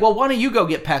 It's like, well, why don't you go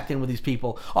get packed in with these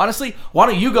people? Honestly, why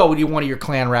don't you go with one of your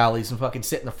Klan rallies and fucking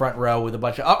sit in the front row with a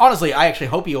bunch of... Honestly, I actually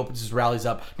hope he opens his rallies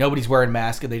up. Nobody's wearing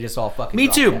masks and they just all fucking... Me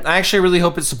drop too. dead. I actually really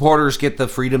hope his supporters get the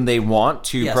freedom they want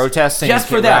to Yes. protest and just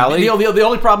for get them. rally. The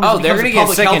only problem is Oh, it they're becomes gonna a get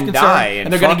public sick health and concern, die,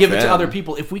 and they're going to fuck give it to them. other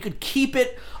people. If we could keep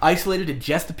it isolated to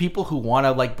just the people who want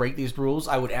to like break these rules,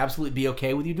 I would absolutely be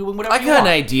okay with you doing whatever I you got want.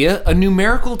 an idea. A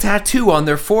numerical tattoo on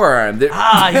their forearm.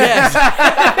 Yes.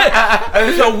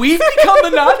 So we've become the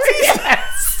Nazis?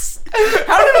 Yes.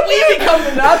 How did we become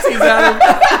the Nazis, Adam?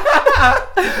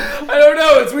 I don't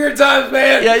know. It's weird times,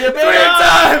 man. Yeah, It's weird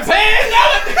times.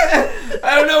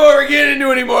 I don't know what we're getting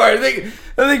into anymore. I think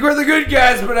we're the good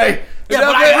guys, but I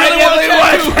definitely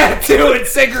want to tattoo and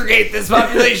segregate this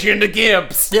population into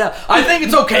camps. Yeah, I think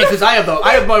it's okay because I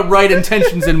have my right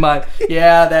intentions in mind.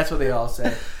 Yeah, that's what they all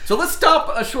say. So let's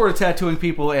stop short of tattooing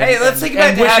people. And, Hey, let's take it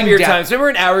back to wishing happier death. times. Remember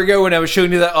an hour ago when I was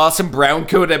showing you that awesome brown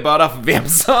coat I bought off of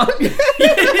Amazon? Yeah,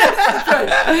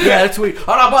 that's sweet.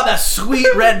 Oh, I bought that sweet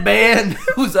red band.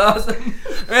 It was awesome.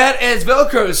 It's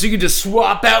Velcro, so you can just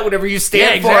swap out whatever you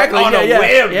stand Yeah, for on a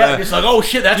whim. Yeah, it's like, oh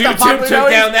shit, that's not YouTube popular took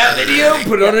nowadays. down that video,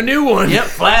 put on a new one. Yep,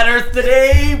 flat Earth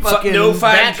today. Fucking no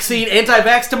vaccine,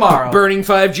 anti-vax tomorrow. Burning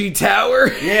 5G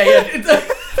tower. Yeah.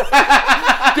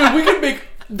 Dude, we can make.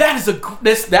 That's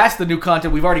the new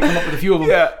content. We've already come up with a few of them,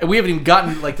 Yeah. and we haven't even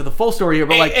gotten like to the full story here.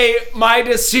 But like, my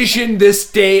decision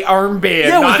this day armband.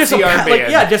 yeah, it was Nazi just a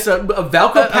armband. just a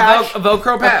Velcro patch, a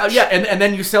Velcro patch. yeah, and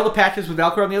then you sell the patches with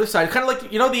Velcro on the other side, kind of like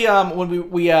the when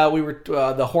we were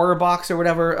the horror box or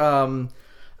whatever.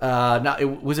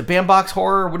 Was it Bambox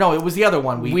Horror? No, it was the other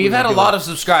one. We've had a lot of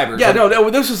subscribers. Yeah,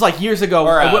 no, this was like years ago.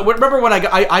 Or, Remember when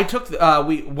I took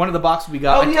one of the boxes we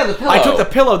got? the pillow. I took the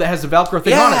pillow that has the Velcro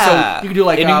thing on it, so you can do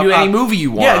like and you can do any movie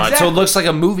you want. Yeah, on it, exactly. so it looks like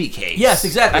a movie case. Yes,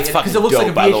 exactly. That's fucking because it looks dope,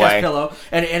 like a by the way. VHS pillow,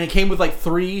 and it came with like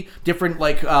 3 different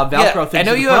like Velcro things. I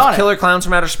know to you put on have it. Killer Clowns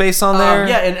from Outer Space on there.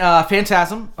 Yeah, and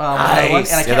Phantasm. Was that one,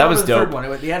 Nice. and I can't Yeah, that remember was the third dope.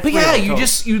 one. They had But 3 of yeah, them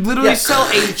total. you literally Yeah. sell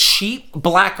a cheap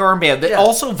black armband that Yeah.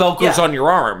 also Velcros Yeah. on your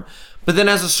arm, but then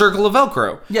has a circle of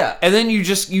Velcro. Yeah. and then you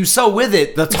sell with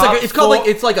it the top. it's called like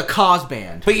it's like a cause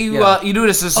band. But you Yeah. you do it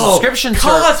as a subscription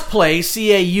service. Cosplay,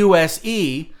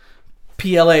 CAUSE,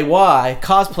 PLAY,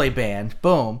 cosplay band.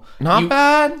 Boom. Not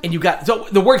bad. And you got so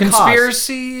the word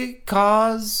Conspiracy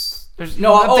cause.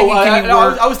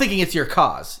 I was thinking it's your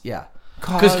cause. Yeah,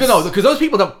 because those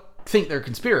people don't think they're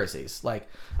conspiracies. Like,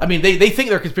 I mean, they think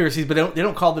they're conspiracies, but they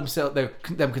don't call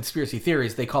them conspiracy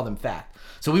theories. They call them fact.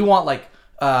 So we want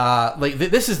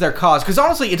this is their cause, because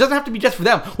honestly, it doesn't have to be just for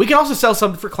them. We can also sell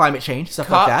something for climate change, stuff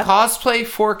like that. Cosplay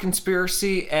for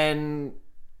conspiracy, and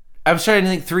I was trying to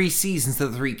think 3 C's instead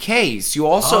of 3 K's. You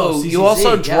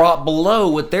also drop below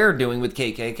what they're doing with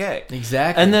KKK.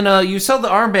 Exactly. And then you sell the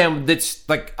armband that's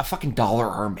like a fucking $1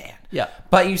 armband. Yeah.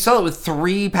 But you sell it with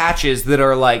 3 patches that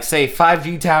are like, say,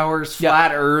 5G towers,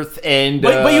 flat Earth, and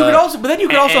but you could also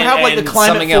have like the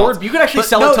climate forward. You could actually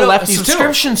sell it to lefties too.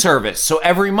 Subscription service. So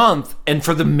every month, and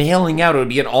for the mailing out, it would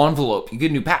be an envelope. You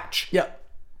get a new patch. Yeah.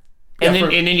 And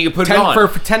then you can put it on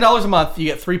for $10 a month. You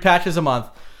get 3 patches a month.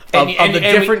 Of the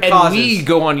different causes. And we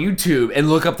go on YouTube and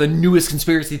look up the newest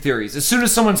conspiracy theories. As soon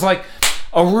as someone's like,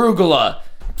 arugula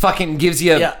fucking gives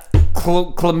you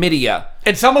chlamydia.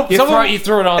 And you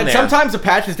throw it on there. And sometimes the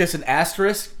patch is just an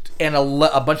asterisk and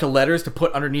a bunch of letters to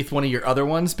put underneath one of your other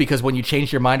ones, because when you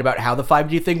change your mind about how the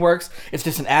 5G thing works, it's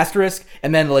just an asterisk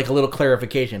and then like a little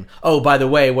clarification. Oh, by the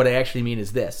way, what I actually mean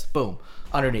is this. Boom.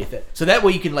 Underneath it. So that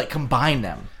way you can like combine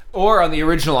them. Or on the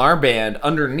original armband,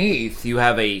 underneath, you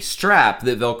have a strap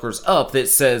that velcros up that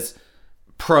says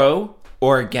pro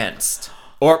or against.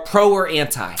 Or pro or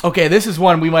anti. Okay, this is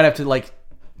one we might have to like...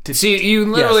 See, you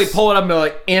literally pull it up and be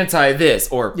like, anti this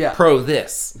or pro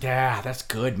this. Yeah, that's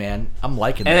good, man. I'm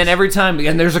liking this. And then every time,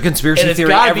 and there's a conspiracy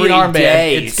theory every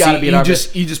day. It's got to be an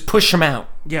armband. You just push them out.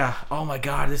 Yeah. Oh my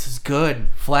God, this is good.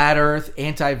 Flat Earth,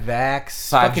 anti-vax, 5G,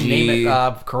 fucking name it,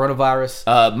 coronavirus,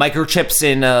 microchips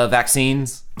in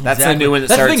vaccines. That's the new one that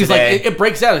started today. That's the thing, is like it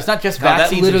breaks out. It's not just vaccines.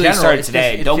 That literally in general. Started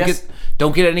today.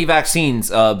 Don't get any vaccines.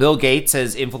 Bill Gates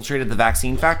has infiltrated the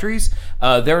vaccine factories.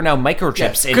 There are now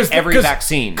microchips in every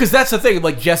vaccine. Because that's the thing,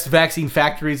 like just vaccine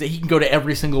factories, that he can go to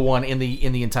every single one in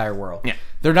the entire world. Yeah.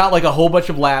 They're not like a whole bunch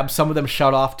of labs. Some of them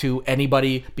shut off to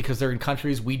anybody because they're in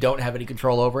countries we don't have any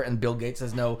control over and Bill Gates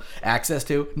has no access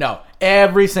to. No,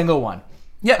 every single one.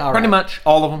 Yeah, pretty much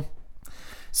all of them.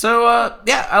 So,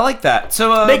 I like that.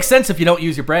 So makes sense if you don't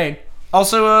use your brain.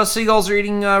 Also, seagulls are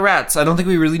eating rats. I don't think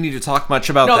we really need to talk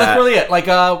much about that. No, that's really it.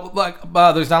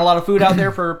 There's not a lot of food out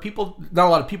there for people. Not a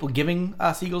lot of people giving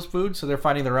seagulls food, so they're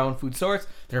finding their own food source.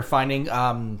 They're finding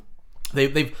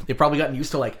they've probably gotten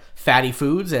used to like fatty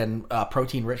foods and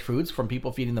protein-rich foods from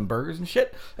people feeding them burgers and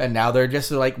shit. And now they're just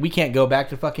like, we can't go back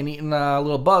to fucking eating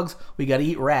little bugs. We got to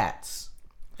eat rats.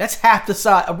 That's half the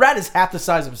size. A rat is half the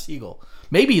size of a seagull.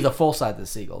 Maybe the full size of the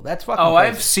seagull. That's fucking crazy.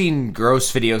 I've seen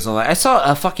gross videos on that. I saw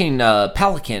a fucking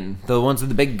pelican, the ones with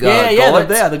the big gullets,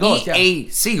 the gullets, eat a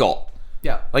seagull.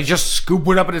 Yeah. Like just scoop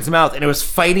one up in its mouth, and it was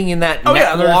fighting in that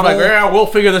net they're waddle. Like, we'll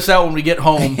figure this out when we get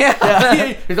home.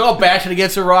 Yeah. It's all bashing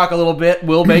against a rock a little bit.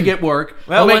 We'll make it work.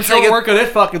 We'll make sure we work on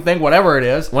this fucking thing, whatever it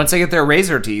is. Once they get their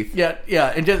razor teeth. Yeah,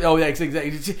 and just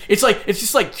exactly. It's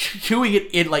just like chewing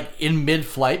it in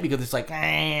mid-flight, because it's like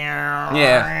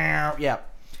yeah.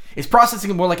 It's processing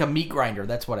it more like a meat grinder.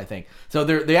 That's what I think. So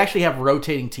they actually have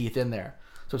rotating teeth in there.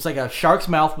 So it's like a shark's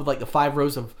mouth with like the 5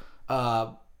 rows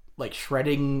of like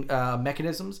shredding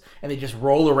mechanisms, and they just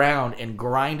roll around and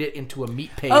grind it into a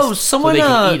meat paste so they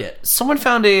can eat it. Someone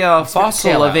found a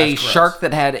fossil of a shark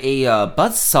that had a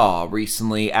buzzsaw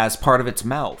recently as part of its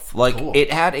mouth. Like,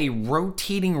 it had a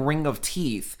rotating ring of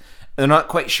teeth. They're not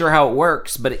quite sure how it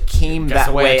works, but it came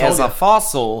that way as a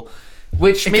fossil.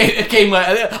 Which it came.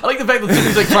 I like the fact that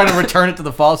somebody's like trying to return it to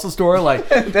the fossil store. Like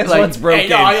that's what's broken.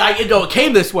 Hey, it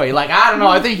came this way. Like, I don't know.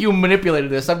 I think you manipulated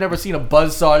this. I've never seen a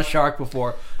buzzsaw shark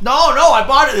before. No, I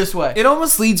bought it this way. It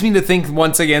almost leads me to think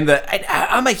once again that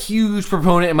I'm a huge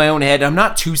proponent in my own head. I'm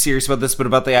not too serious about this, but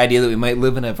about the idea that we might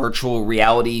live in a virtual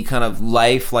reality kind of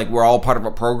life, like we're all part of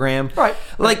a program. Right.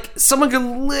 Like, someone could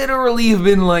literally have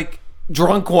been like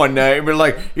drunk one night and be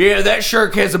like, "Yeah, that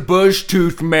shark has a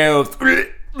bush-toothed mouth."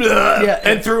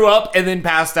 And threw up and then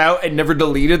passed out and never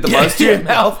deleted the buzz to his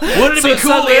mouth. Wouldn't it be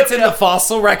cool if it's in the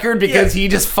fossil record because he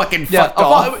just fucking fucked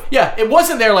off? Yeah, it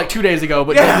wasn't there like 2 days ago,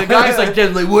 but the guy's like,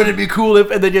 generally, wouldn't it be cool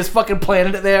if, and they just fucking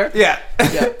planted it there? Yeah.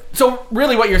 So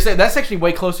really what you're saying, that's actually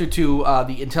way closer to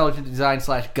the intelligent design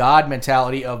 / God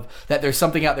mentality of that there's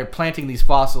something out there planting these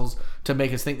fossils to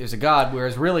make us think there's a God,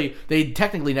 whereas really they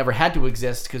technically never had to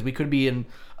exist because we could be in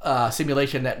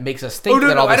simulation that makes us think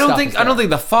that all this stuff is there. I don't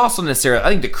think the fossil necessarily. I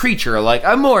think the creature. Like,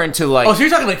 I'm more into like. Oh, so you're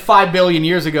talking like 5 billion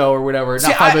years ago or whatever?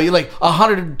 Not 5 billion, like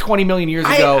 120 million years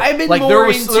ago. I've been like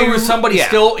more there was somebody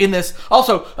still in this.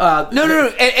 Also,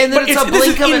 no, and then it's a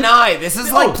blink of an eye. This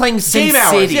is like playing Sim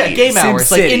City. Yeah, game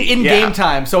hours, like in game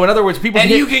time. So in other words, people and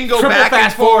you can go back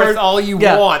and forth all you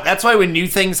want. That's why when new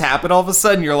things happen, all of a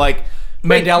sudden you're like,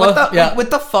 Mandela? What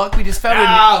the fuck? We just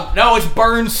found No, it's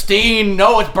Bernstein.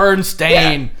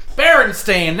 Bernstein.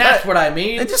 Berenstain, that's what I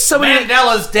mean. And just somebody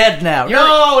Mandela's dead now.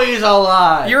 No, he's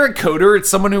alive. You're a coder. It's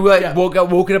someone who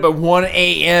woken up at 1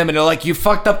 a.m. and they're like, you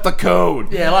fucked up the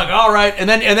code. Yeah, like, all right. And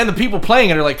then the people playing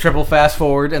it are like triple fast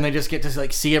forward, and they just get to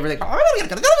like see everything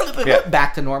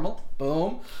back to normal.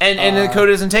 Boom. And the code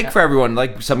doesn't take for everyone.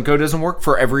 Like, some code doesn't work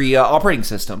for every operating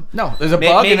system. No, there's a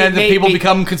bug, and then the people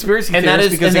become conspiracy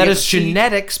theorists. And that is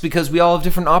genetics, because we all have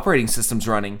different operating systems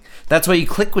running. That's why you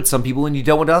click with some people and you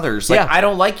don't with others. Like, I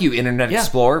don't like you, Internet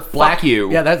Explorer. Fuck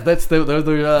you. Yeah, that's the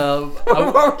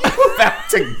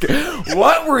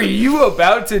What were you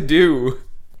about to do?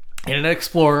 Internet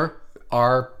Explorer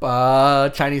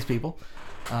are Chinese people.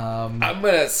 I'm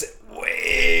gonna sit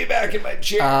way back in my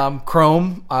chair.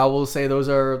 Chrome, I will say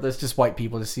that's just white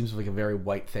people. This seems like a very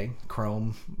white thing.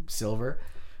 Chrome, silver.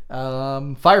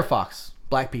 Firefox,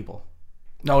 black people.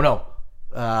 No.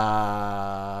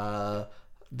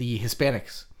 The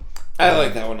Hispanics. I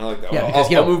like that one. Yeah,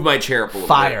 because I'll move my chair up a little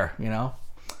fire, bit.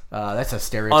 That's a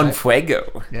stereotype. On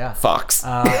fuego. Yeah. Fox.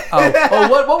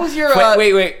 What was your...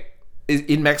 Wait.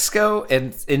 In Mexico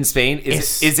and in Spain,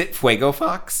 is it Fuego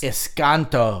Fox?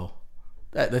 Escanto.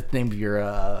 That's the name of your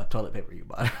toilet paper you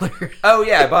bought earlier. Oh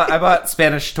yeah, I bought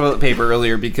Spanish toilet paper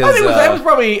earlier because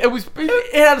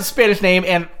it had a Spanish name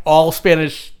and all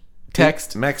Spanish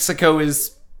text. Mexico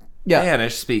is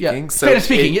Spanish speaking. Yeah. So Spanish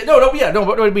speaking.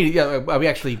 We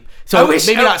actually. So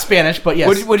maybe not Spanish, but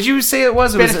yes. What did you say it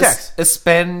was? Spanish it was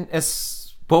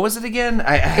text. What was it again?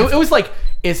 It was like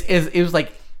it was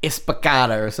like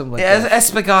espacada or something like that.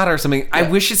 Espacada or something. Yeah. I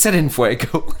wish it said in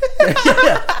fuego.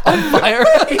 On fire.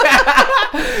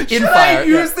 In fire. I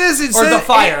use this? It or says, the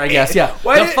fire, I guess. Yeah.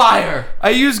 Fire. I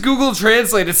use Google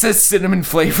Translate. It says cinnamon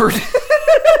flavored.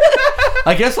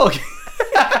 I guess I'll...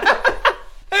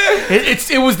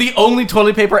 It was the only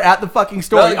toilet paper at the fucking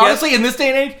store. Honestly, in this day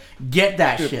and age, get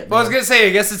that shit. Well, I was going to say,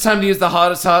 I guess it's time to use the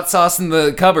hottest hot sauce in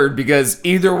the cupboard, because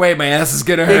either way, my ass is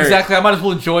going to hurt. Exactly. I might as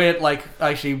well enjoy it.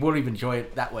 Actually, won't even enjoy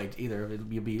it that way either.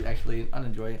 You'll be actually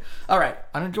unenjoying it. All right.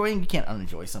 Unenjoying? You can't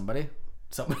unenjoy somebody.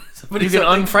 You can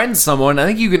unfriend someone. I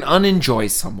think you can unenjoy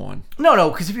someone. No,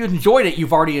 because if you enjoyed it,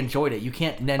 you've already enjoyed it. You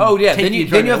can't then. Oh yeah, then you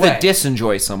have to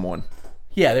disenjoy someone.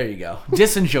 Yeah, there you go.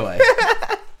 Disenjoy.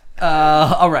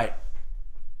 All right.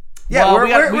 Yeah, we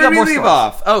got more leave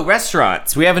off. Oh,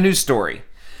 restaurants. We have a new story.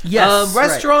 Yes,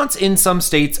 restaurants in some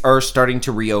states are starting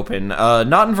to reopen.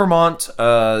 Not in Vermont.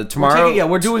 Tomorrow,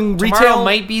 we're doing retail. Tomorrow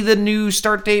might be the new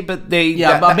start date, but May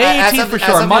 18th for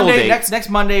sure. Monday, next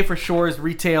Monday for sure is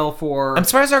retail for. I'm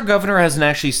surprised our governor hasn't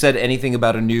actually said anything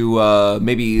about a new,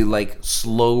 maybe like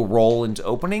slow roll into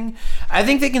opening. I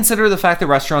think they consider the fact that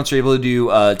restaurants are able to do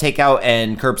takeout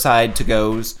and curbside to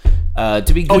goes.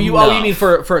 To be good you mean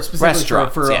for specifically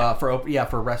restaurants,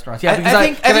 for restaurants. Yeah, because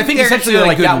I think essentially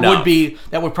like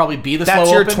that would probably be the that's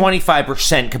slow your open.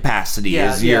 25% capacity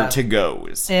is your to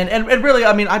goes. And really,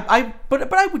 I mean,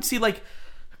 but I would see like,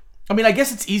 I mean, I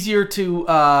guess it's easier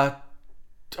to.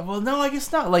 Well, no, I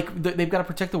guess not. Like they've got to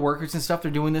protect the workers and stuff.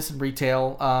 They're doing this in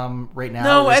retail right now.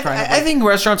 No, I think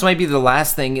restaurants might be the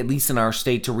last thing, at least in our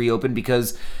state, to reopen,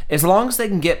 because as long as they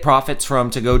can get profits from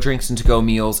to-go drinks and to-go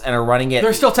meals and are running it,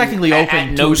 they're still technically open.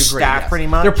 At no staff, pretty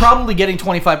much. They're probably getting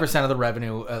 25% of the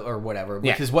revenue or whatever,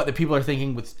 which is what the people are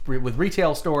thinking with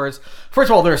retail stores.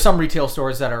 First of all, there are some retail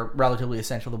stores that are relatively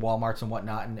essential, the Walmarts and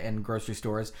whatnot, and grocery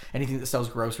stores. Anything that sells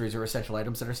groceries or essential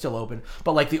items that are still open.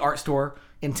 But like the art store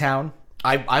in town.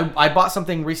 I bought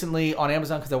something recently on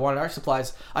Amazon because I wanted art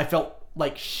supplies. I felt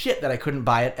like shit that I couldn't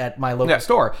buy it at my local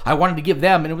store. I wanted to give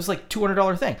them, and it was like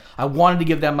 $200 thing. I wanted to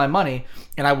give them my money,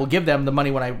 and I will give them the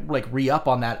money when I like re-up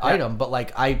on that item. But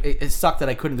like it sucked that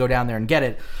I couldn't go down there and get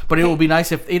it. But it will be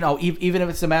nice if even if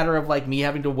it's a matter of like me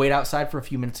having to wait outside for a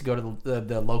few minutes to go to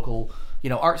the local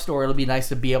art store. It'll be nice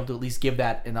to be able to at least give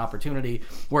that an opportunity.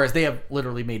 Whereas they have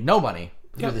literally made no money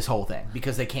through this whole thing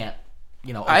because they can't.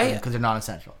 Because they're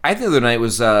non-essential. I the other night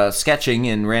was sketching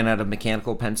and ran out of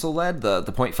mechanical pencil lead, the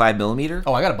 0.5 millimeter.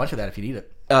 Oh, I got a bunch of that if you need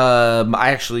it. I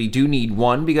actually do need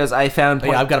one because I found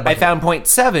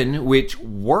 0.7, which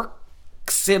works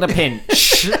in a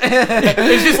pinch.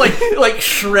 It's just like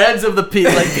shreds of the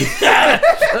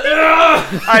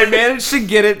I managed to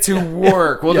get it to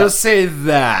work. We'll just say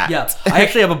that. Yeah, I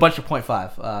actually have a bunch of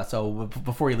 0.5. So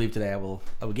before you leave today, I will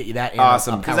get you that.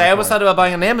 Awesome. Because I almost thought about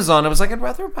buying on Amazon. I was like, I'd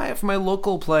rather buy it from my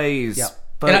local place. Yeah.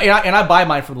 But and I buy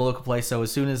mine from the local place, so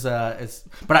as soon as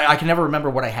but I can never remember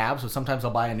what I have, so sometimes I'll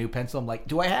buy a new pencil. I'm like,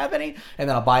 do I have any? And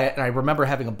then I'll buy it, and I remember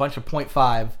having a bunch of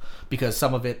 0.5 because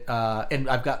some of it, and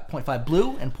I've got 0.5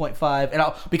 blue and 0.5, and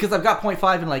because I've got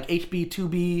 0.5 in like HB,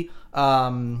 2B,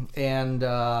 and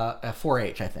a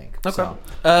 4H, I think. Okay. So,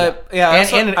 I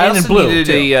also in blue needed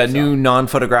too, a new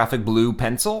non-photographic blue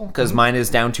pencil because mine is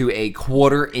down to a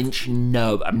 1/4-inch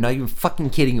nub. I'm not even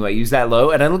fucking kidding you. I use that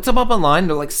low, and I looked them up online.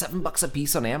 They're like $7 a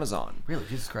piece on Amazon. Really,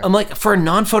 Jesus Christ! I'm like, for a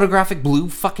non-photographic blue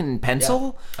fucking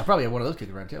pencil. I probably have one of those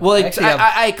kicking around too. Well, Actually,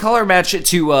 I color match it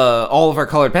to all of our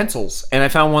colored pencils, and I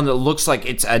found one that looks like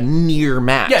it's a near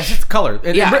match. yeah, it's just color.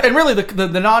 And really,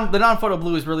 the non-photo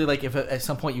blue is really like if at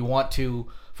some point you want to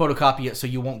photocopy it so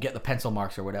you won't get the pencil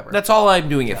marks or whatever. That's all I'm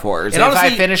doing it for. Is And if honestly,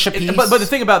 I finish a piece. But the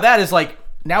thing about that is like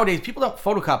nowadays people don't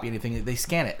photocopy anything; they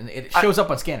scan it, and it shows up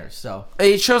on scanners. So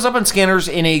it shows up on scanners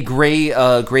in a gray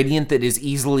gradient that is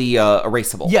easily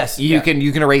erasable. Yes, you can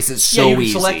erase it so you can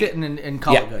easy. select it and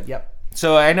call it good. Yep.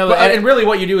 So I know, and really,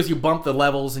 what you do is you bump the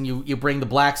levels and you bring the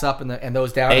blacks up and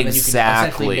those down, and then you can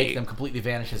essentially make them completely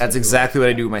vanish. That's exactly what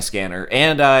I do with my scanner,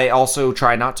 and I also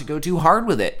try not to go too hard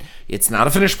with it. It's not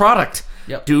a finished product.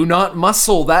 Yep. Do not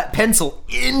muscle that pencil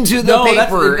into the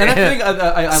paper. That's the thing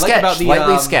I like about the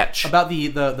lightly sketch about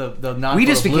the non. We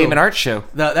just became an art show.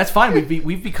 That's fine.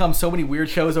 We've become so many weird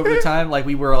shows over the time. Like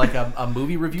we were like a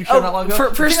movie review show not long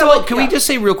ago. First of all, can we just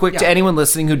say real quick to anyone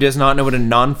listening who does not know what a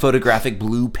non-photographic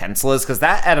blue pencil is, because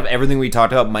that out of everything we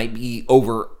talked about might be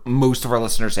over most of our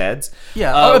listeners' heads.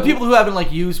 Yeah, people who haven't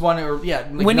like used one or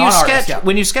when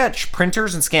you sketch,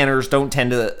 printers and scanners don't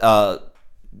tend to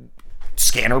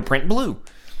scan or print blue,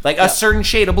 like a certain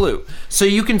shade of blue. So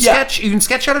you can sketch. You can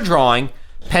sketch out a drawing,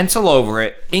 pencil over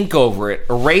it, ink over it,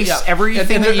 erase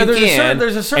everything that you can,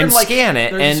 and scan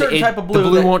it, and the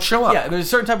blue won't show up. Yeah, there's a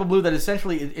certain type of blue that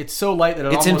essentially it's so light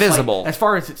that it's invisible. Like, as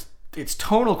far as its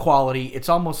tonal quality, it's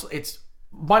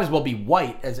might as well be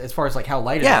white as far as like how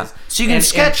light it is. So you can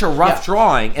sketch a rough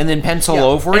drawing and then pencil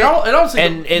over it,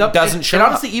 and it doesn't show up. And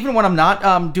honestly, even when I'm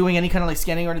not doing any kind of like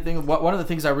scanning or anything, one of the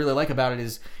things I really like about it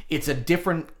is it's a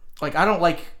different. Like I don't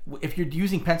like if you're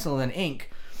using pencil and then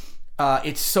ink.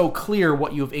 It's so clear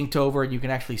what you've inked over, and you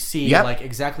can actually see like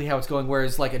exactly how it's going.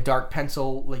 Whereas like a dark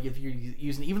pencil, like if you're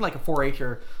using even like a 4H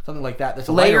or something like that, there's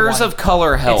a layers of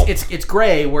color help. It's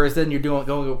gray, whereas then you're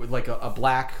going with like a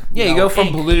black. You go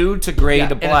from blue to gray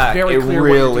to black. It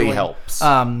really helps.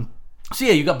 So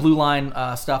yeah, you got blue line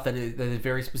stuff that is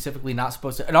very specifically not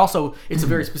supposed to, and also it's a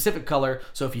very specific color.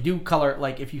 So if you do color,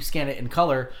 like if you scan it in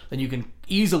color, then you can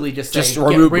easily just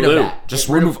remove get rid blue. of that. Just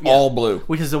remove all blue,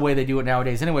 which is the way they do it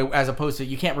nowadays. Anyway, as opposed to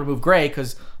you can't remove gray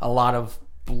because a lot of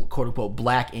quote unquote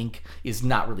black ink is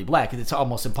not really black. It's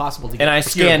almost impossible to get. And I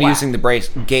scan using the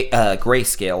gray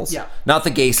scales, not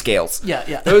the gay scales.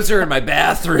 Yeah. Those are in my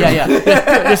bathroom.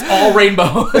 Just all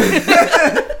rainbow.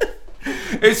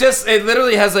 It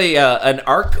literally has an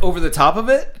arc over the top of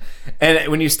it, and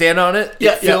when you stand on it,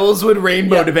 it fills with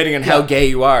rainbow depending on how gay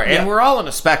you are. And we're all on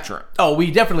a spectrum. Oh, we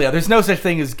definitely are. There's no such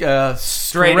thing as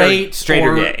straight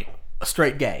or gay.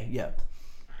 Straight gay, yeah.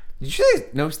 Did you say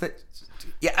no?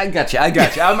 Yeah, I got you. I'm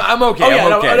okay. I'm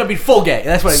okay. No, I mean full gay.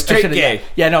 That's what straight gay.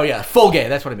 Full gay.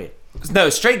 That's what I mean.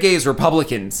 No, straight gay is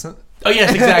Republicans. Oh,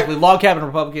 yes, exactly. Log cabin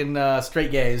Republican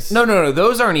straight gays. No.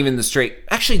 Those aren't even the straight...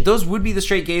 Actually, those would be the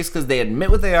straight gays because they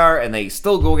admit what they are and they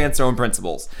still go against their own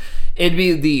principles. It'd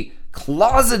be the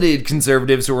closeted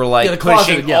conservatives who were like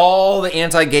pushing all the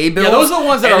anti-gay bills. Yeah, those are the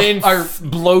ones that are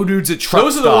blow dudes at truck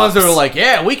Those are the ones that are like,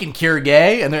 yeah, we can cure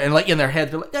gay. And like in their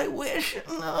head, they're like, I wish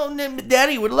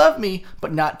Daddy would love me,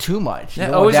 but not too much.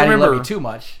 Yeah, always remember love me too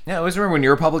much. Yeah, always remember when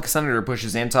your Republican senator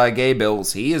pushes anti-gay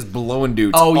bills, he is blowing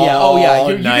dudes. Oh yeah.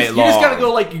 You just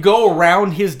gotta go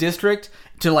around his district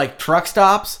to like truck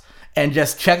stops and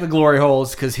just check the glory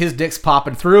holes because his dick's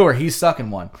popping through or he's sucking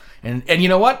one. And you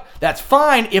know what? That's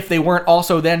fine if they weren't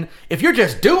also then... If you're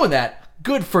just doing that,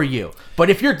 good for you.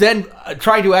 But if you're then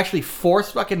trying to actually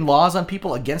force fucking laws on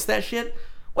people against that shit,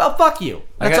 well, fuck you.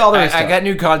 That's all there is to it. I got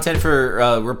new content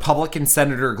for Republican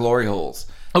Senator glory holes.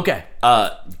 Okay.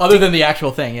 Other than the actual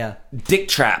thing, yeah. Dick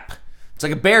trap. It's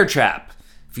like a bear trap.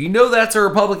 If you know that's a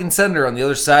Republican senator on the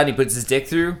other side and he puts his dick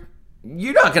through,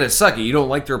 you're not going to suck it. You don't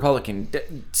like the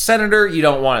Republican senator. You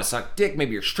don't want to suck dick.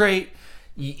 Maybe you're straight.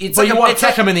 You want to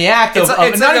catch them in the act of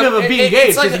not even of being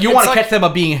gay. You want to catch them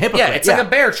of being a hypocrite. Yeah, it's like a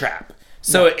bear trap.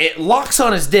 So it locks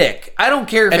on his dick. I don't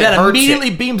care if it hurts and then immediately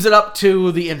beams it up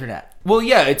to the internet. Well,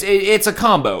 yeah, it's a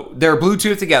combo. They're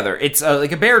Bluetooth together. It's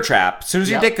like a bear trap. As soon as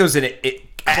your dick goes in it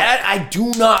I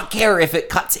do not care if it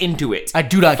cuts into it. I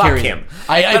do not care. Fuck him.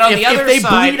 If they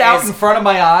bleed out in front of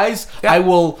my eyes, I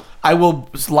will I will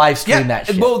live stream that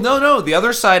shit. Well, no. The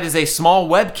other side is a small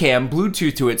webcam,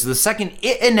 Bluetooth to it. So the second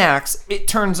it enacts, it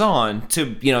turns on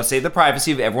to, save the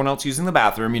privacy of everyone else using the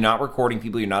bathroom. You're not recording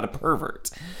people. You're not a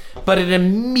pervert. But it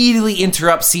immediately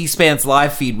interrupts C-SPAN's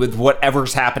live feed with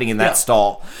whatever's happening in that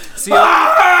stall. So,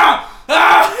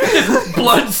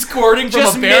 blood squirting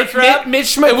from a bear trap.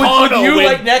 Mitch And McConnell.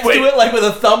 with you next to it, like with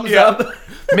a thumbs up.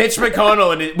 Mitch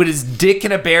McConnell with his dick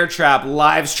in a bear trap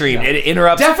live stream. And it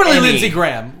interrupts. Definitely Lindsey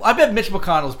Graham. I bet Mitch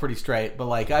McConnell's pretty straight, but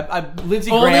like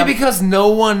Lindsey Graham. Only because no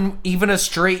one,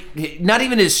 not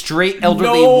even his straight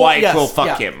elderly wife will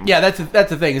fuck him. Yeah, that's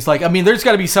the thing. It's like, I mean, there's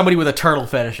got to be somebody with a turtle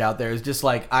fetish out there. It's just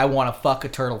like, I want to fuck a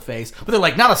turtle face, but they're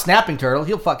like, not a snapping turtle.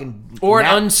 He'll fucking an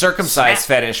uncircumcised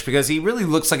fetish, because he really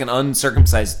looks like an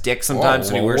uncircumcised dick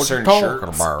sometimes when he wears certain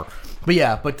shirts. But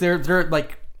yeah, but they're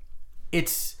like,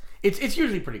 it's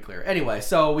usually pretty clear. Anyway,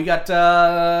 so we got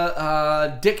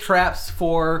dick traps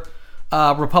for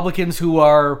Republicans who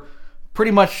are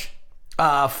pretty much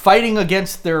fighting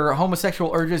against their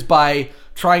homosexual urges by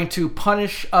trying to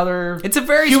punish other It's a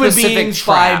very human specific beings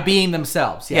trap. by being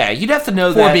themselves. Yeah, you'd have to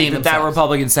know For being that themselves.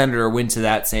 Republican senator went to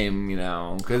that same,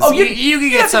 because Oh, you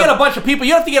could have to get a bunch of people.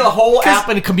 You have to get a whole app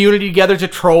and a community together to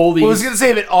troll these. Well, I was going to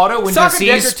say that Otto went to Suck a dick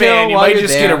or two C-SPAN, you while might you're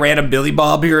just there. get a random Billy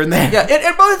Bob here and there. Yeah,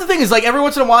 and but the thing is, like, every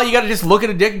once in a while, you got to just look at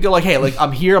a dick and go, like, hey, like,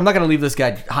 I'm here. I'm not going to leave this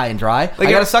guy high and dry.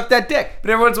 I got to suck that dick.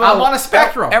 But every once in a while, I'm on a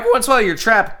spectrum. Every once in a while, your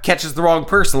trap catches the wrong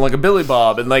person, like a Billy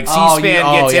Bob, and like Oh,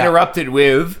 C-SPAN gets yeah. interrupted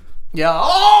with. Yeah.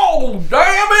 Oh, damn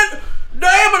it!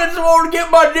 I just want to get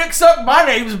my dick sucked. My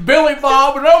name's Billy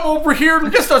Bob, and I'm over here.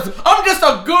 I'm just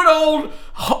a good old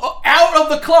out of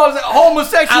the closet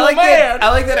homosexual man. I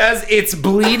like that as it's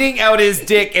bleeding out his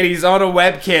dick and he's on a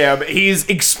webcam. He's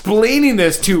explaining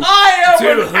this to. I am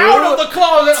to an who? out of the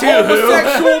closet To who?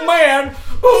 homosexual man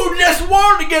who just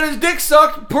wanted to get his dick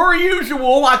sucked per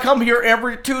usual. I come here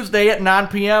every Tuesday at 9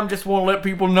 p.m. Just want to let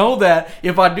people know that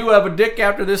if I do have a dick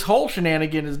after this whole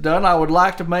shenanigan is done, I would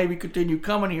like to maybe continue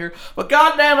coming here. But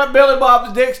goddamn it, Billy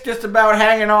Bob's dick's just about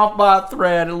hanging off by a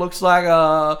thread. It looks like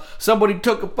somebody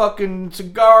took a fucking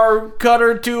cigar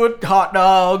cutter to a hot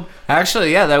dog.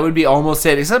 Actually, yeah, that would be almost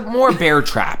it, except more bear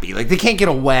trappy. Like they can't get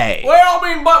away. Well,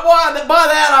 I mean, but by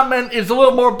that I meant it's a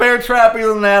little more bear trappy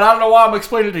than that. I don't know why I'm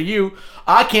explaining it to you.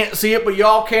 I can't see it, but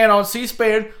y'all can on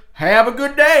C-SPAN. Have a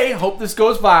good day. Hope this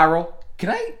goes viral.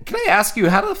 Can I ask you,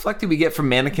 how the fuck did we get from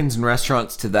mannequins in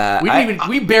restaurants to that?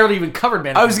 We barely even covered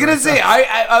mannequins. I was gonna say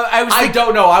I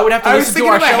don't know. I would have to listen to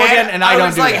our show again, and I don't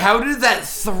was do like, that. how did that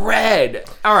thread?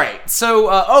 All right, so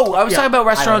I was talking about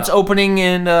restaurants opening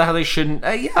and how they shouldn't.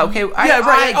 Okay,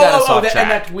 I got us off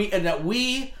track. And that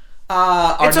we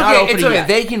are It's not okay. opening It's okay. yet.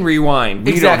 They can rewind.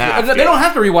 We Exactly. don't have to. They don't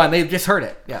have to rewind. They just heard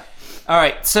it. Yeah. All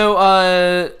right,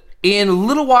 so in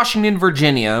Little Washington,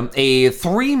 Virginia, a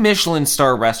 3 Michelin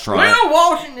star restaurant Little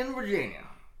Washington, Virginia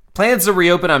plans to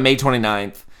reopen on May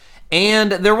 29th,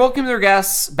 and they're welcoming their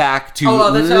guests back to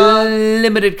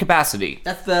limited capacity.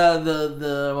 That's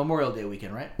the Memorial Day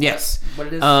weekend, right? Yes. That's what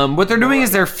it is. What they're doing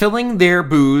is they're filling their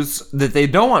booths that they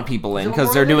don't want people in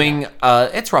because they're doing.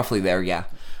 It's roughly there, yeah.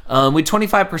 With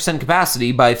 25%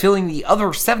 capacity by filling the other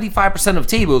 75% of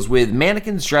tables with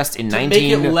mannequins dressed in make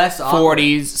it less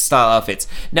 1940s style outfits.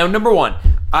 Now, number one,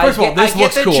 First of all, this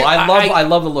looks cool. I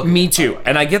love the look. Me too.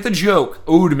 And I get the joke.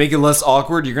 Oh, to make it less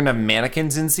awkward, you're gonna have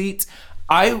mannequins in seats.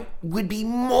 I would be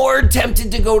more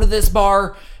tempted to go to this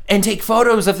bar and take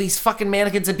photos of these fucking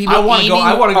mannequins and people eating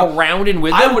around and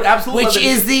with them. I would absolutely. Which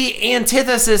is the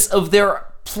antithesis of their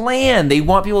plan. They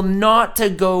want people not to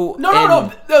go.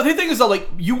 No. The thing is, though, like,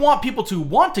 you want people to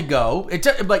want to go. It's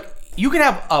like you can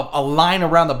have a line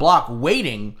around the block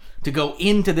waiting to go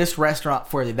into this restaurant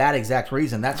for that exact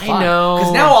reason. That's fine. I know.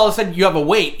 Because now all of a sudden you have a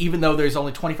wait, even though there's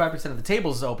only 25% of the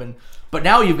tables open. But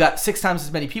now you've got 6 times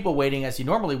as many people waiting as you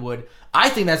normally would. I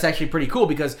think that's actually pretty cool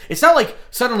because it's not like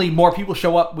suddenly more people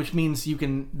show up, which means you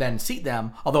can then seat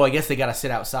them. Although I guess they got to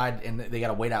sit outside and they got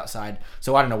to wait outside.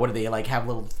 So I don't know. What do they like have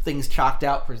little things chalked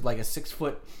out for like a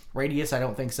 6-foot radius? I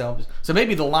don't think so. So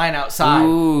maybe the line outside,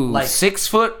 like 6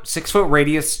 foot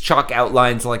radius chalk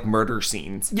outlines like murder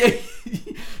scenes. Yeah,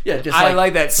 yeah. Just I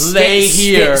like that. Lay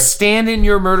here, stand in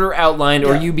your murder outline,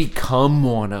 or you become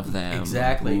one of them.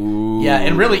 Exactly. Ooh. Yeah,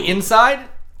 and really inside,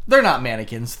 they're not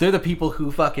mannequins. They're the people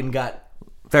who fucking got.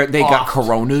 They got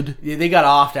coroned. Yeah, they got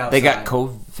offed outside. They got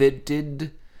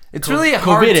covided. It's really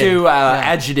hard to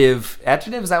adjective.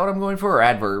 Adjective, is that what I'm going for, or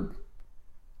adverb?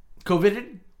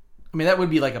 Covided? I mean, that would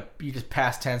be like you just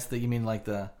past tense. That you mean like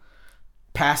the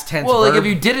past tense. Well, verb? like if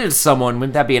you did it to someone,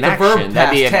 wouldn't that be an action?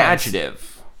 That'd be an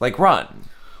adjective. Like run.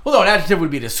 Well, no, an adjective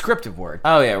would be a descriptive word.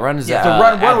 Oh yeah, run is So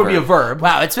run would be a verb.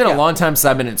 Wow, it's been a long time since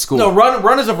I've been in school. No,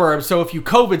 run is a verb. So if you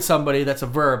COVID somebody, that's a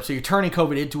verb. So you're turning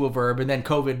COVID into a verb, and then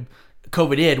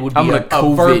COVIDed would be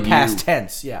a verb past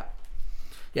tense. Yeah.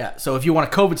 Yeah. So if you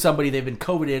want to COVID somebody, they've been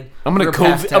COVIDed. I'm gonna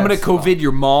COVID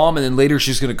your mom, and then later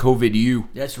she's gonna COVID you.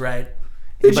 That's right.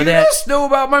 Did you just know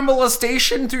about my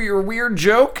molestation through your weird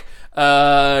joke?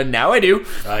 Now I do.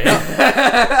 Oh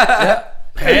yeah.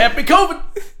 Happy COVID.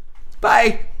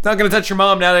 Bye. Not gonna touch your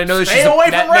mom now that I know that Stay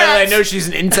I know she's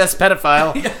an incest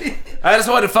pedophile. I just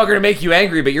wanted to fuck her to make you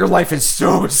angry, but your life is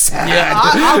so sad. Yeah,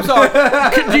 I'm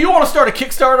sorry. Do you want to start a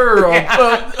Kickstarter or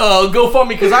a GoFundMe?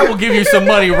 Because I will give you some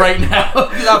money right now.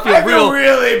 I feel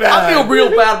really bad. I feel real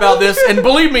bad about this, and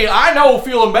believe me, I know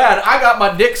feeling bad. I got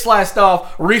my dick sliced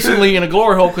off recently in a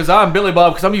glory hole because I'm Billy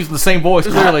Bob because I'm using the same voice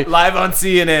clearly. Live on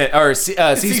CNN or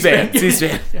C-SPAN.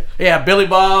 C-SPAN. Yeah, Billy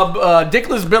Bob,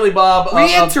 Dickless Billy Bob.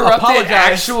 We interrupted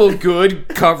actual good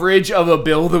coverage of a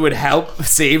bill that would help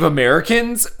save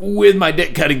Americans with my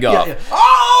dick cutting off. Yeah.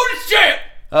 Oh shit!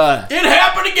 It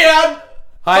happened again.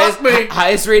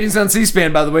 Highest ratings on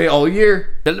C-SPAN, by the way, all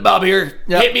year. Billy Bob here.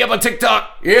 Yep. Hit me up on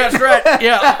TikTok. Yeah, that's right.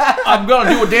 Yeah, I'm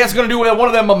gonna do a dance. Gonna do one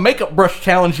of them makeup brush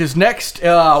challenges next.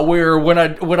 Where when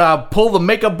I pull the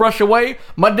makeup brush away,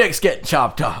 my dick's getting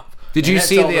chopped off. Did you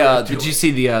see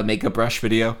the makeup brush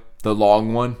video? The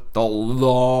long one? The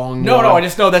long No, one? I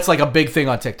just know that's like a big thing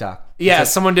on TikTok. Yeah,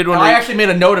 someone did one. I actually made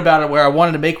a note about it where I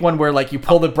wanted to make one where like you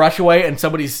pull the brush away and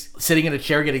somebody's sitting in a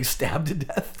chair getting stabbed to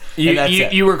death.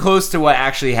 You were close to what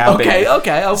actually happened. Okay.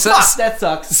 Oh, fuck, that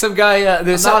sucks. Some guy... I'm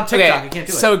not on TikTok, I can't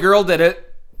do it. So a girl did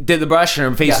it. Did the brush and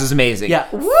her face was amazing. Yeah.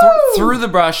 Threw the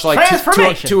brush like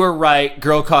to her right.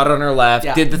 Girl caught it on her left.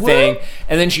 Yeah. Did the thing.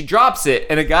 And then she drops it.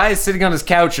 And a guy is sitting on his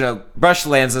couch and a brush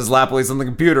lands in his lap while he's on the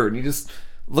computer. And he just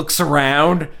looks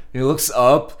around. And he looks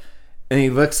up. And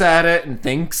he looks at it and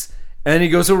thinks. And then he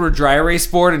goes over to a dry erase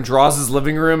board and draws his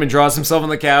living room and draws himself on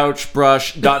the couch.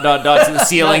 Brush. ... to the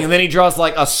ceiling. Nice. And then he draws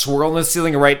like a swirl in the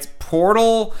ceiling and writes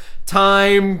portal...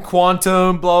 time,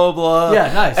 quantum, blah, blah, blah.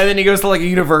 Yeah, nice. And then he goes to like a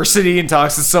university and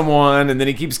talks to someone, and then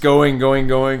he keeps going.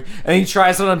 And he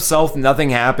tries it on himself, and nothing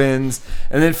happens.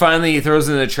 And then finally he throws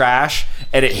it in the trash,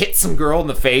 and it hits some girl in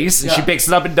the face, and she picks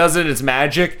it up and does it, and it's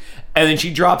magic. And then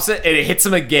she drops it, and it hits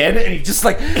him again, and he just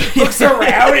like looks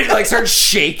around and like starts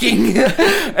shaking.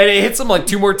 And it hits him like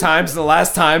 2 more times, and the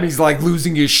last time he's like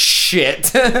losing his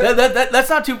shit. That's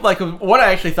not too, like, what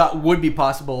I actually thought would be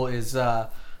possible is,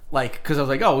 like, because I was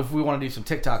like, oh, if we want to do some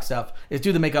TikTok stuff, is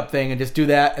do the makeup thing and just do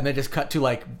that, and then just cut to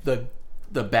like the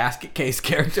basket case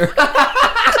character.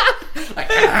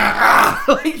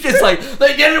 Like, just like,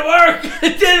 they didn't work.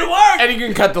 It didn't work. And you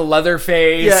can cut the leather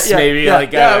face, you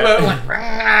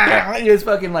just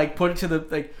fucking like put it to the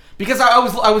like. Because I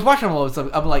was watching all this,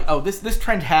 I'm like, oh, this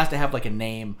trend has to have like a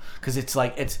name because it's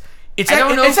like it's. I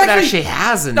don't know if it actually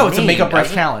has a name. No, it's a makeup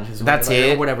brush challenge. That's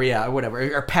it? Or whatever, yeah, or whatever.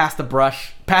 Or pass the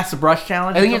brush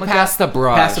challenge. I think it's pass the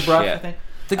brush. Pass the brush, yeah. I think.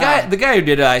 The guy who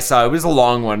did it, I saw, it was a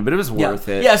long one, but it was worth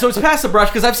it. Yeah, so it's pass the brush,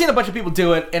 because I've seen a bunch of people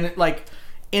do it, and it, like...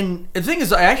 And the thing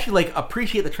is, I actually like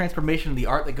appreciate the transformation of the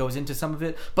art that goes into some of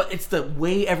it, but it's the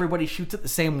way everybody shoots it the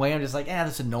same way. I'm just like,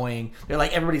 that's annoying. They're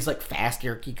like, everybody's like fast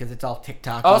jerky because it's all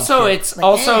TikTok. Also, it's like,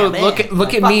 also look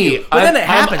at me. But then it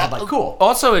happens. I'm like, cool.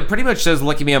 Also, it pretty much says,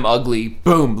 "Look at me, I'm ugly."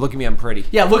 Boom. Look at me, I'm pretty.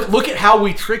 Yeah. Look at how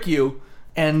we trick you,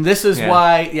 and this is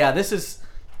why. Yeah. This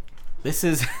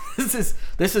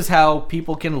is how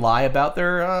people can lie about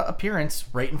their appearance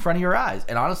right in front of your eyes.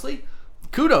 And honestly,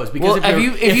 kudos, because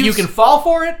if you can fall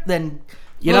for it, then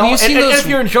you know. And if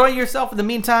you're enjoying yourself in the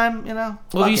meantime, you know.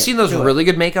 Well, have you seen those really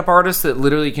good makeup artists that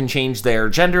literally can change their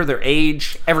gender, their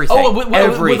age, everything? Oh,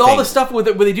 with all the stuff where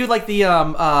they do like the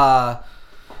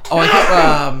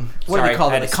what do they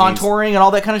call it? The contouring and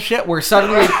all that kind of shit. Where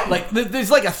suddenly, like,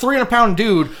 there's like a 300-pound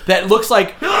dude that looks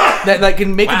like that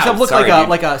can make himself look like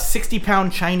a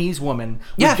 60-pound Chinese woman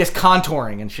with just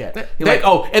contouring and shit.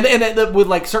 And with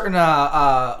like certain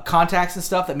contacts and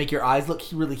stuff that make your eyes look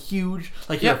really huge,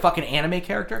 like you're a fucking anime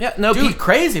character. Yeah, no, dude,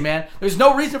 pricey, man. There's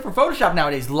no reason for Photoshop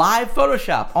nowadays. Live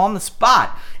Photoshop on the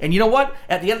spot. And you know what?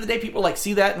 At the end of the day, people like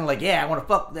see that and like, yeah, I want to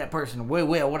fuck that person. I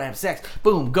want to have sex.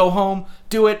 Boom, go home,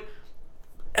 do it.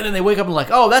 And then they wake up and like,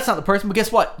 oh, that's not the person. But guess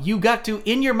what? You got to,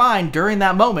 in your mind, during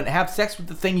that moment, have sex with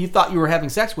the thing you thought you were having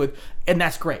sex with. And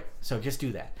that's great. So just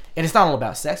do that. And it's not all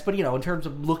about sex, but, you know, in terms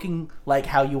of looking like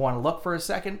how you want to look for a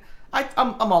second,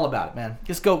 I'm all about it, man.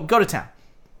 Just go to town.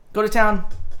 Go to town.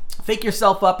 Fake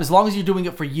yourself up. As long as you're doing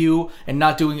it for you and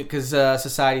not doing it because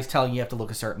society's telling you have to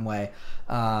look a certain way,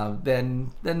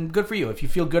 then good for you. If you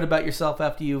feel good about yourself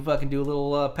after you fucking do a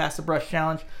little pass the brush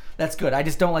challenge, That's good. I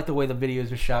just don't like the way the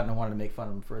videos are shot, and I wanted to make fun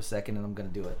of them for a second, and I'm going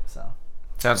to do it. So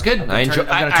sounds good. I'm going to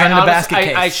turn in the basket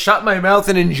case. I shut my mouth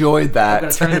and enjoyed that. I'm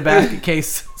going to turn in the basket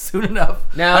case soon enough.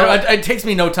 Now, it takes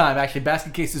me no time, actually.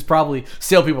 Basket cases probably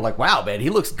still people are like, wow, man, he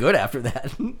looks good after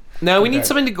that. Now we need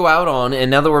something to go out on,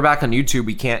 and now that we're back on YouTube,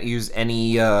 we can't use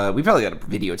any. We probably got a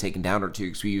video taken down or two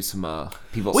because we used some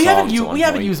people's songs. We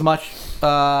haven't used much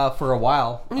for a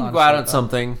while. We need to go out on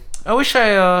something. I wish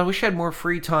I had more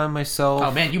free time myself. Oh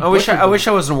man, I wish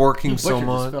I wasn't working so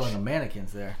much. Spelling of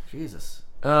mannequins there, Jesus.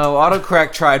 Oh,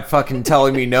 autocorrect tried fucking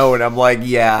telling me no, and I'm like,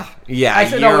 yeah, I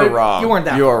said, you're wrong. You weren't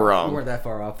that. You're far wrong. You weren't that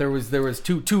far off. There was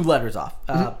two letters off.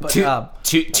 But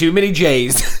too many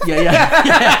J's.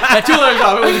 Yeah, 2 letters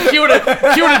off. It was a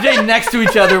Q and a J next to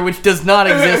each other, which does not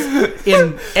exist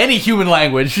in any human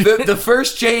language. The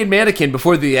first J in mannequin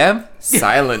before the M,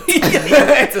 silent.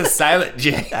 It's a silent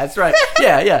J. That's right.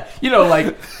 Yeah. You know,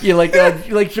 like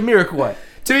Jamiroquai.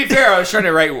 To be fair, I was trying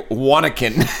to write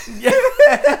Wannakin.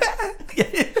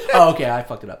 Oh, okay, I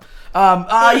fucked it up.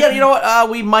 Yeah, you know what?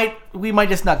 We might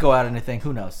just not go out anything.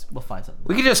 Who knows? We'll find something.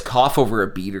 We could just cough over a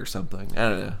beat or something. I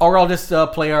don't know. Or I'll just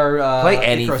play our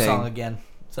anything. intro song again.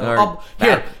 So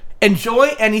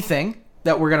enjoy anything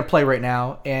that we're gonna play right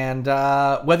now, and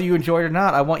whether you enjoy it or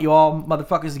not, I want you all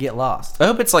motherfuckers to get lost. I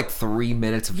hope it's like 3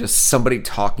 minutes of just somebody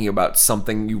talking about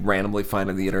something you randomly find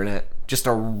on the internet. Just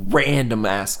a random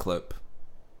ass clip.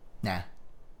 Nah,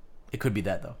 it could be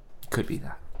that though. Could be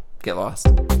that. Get lost.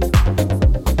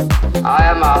 I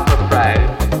am Arthur Prey,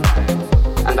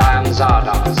 and I am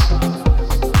Zardoz.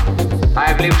 I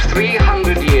have lived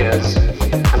 300 years,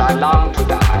 and I long to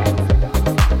die,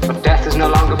 but death is no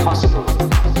longer possible.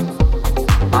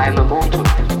 I am immortal.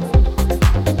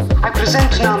 I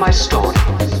present now my story,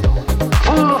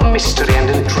 full of mystery and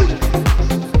intrigue,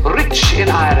 rich in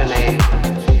irony,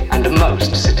 and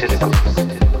most satirical.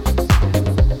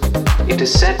 It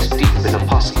is set deep in a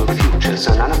possible future,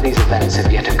 so none of these events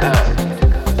have yet occurred.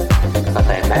 But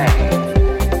they may.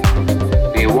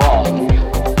 Be warned,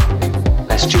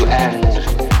 lest you end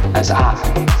as I.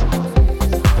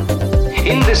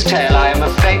 In this tale I am a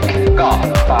fake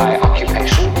god by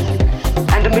occupation,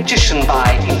 and a magician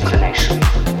by inclination.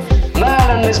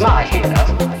 Merlin is my hero.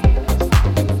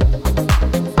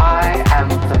 I am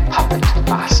the puppet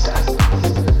master.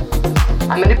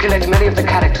 I manipulate many of the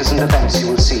characters and events you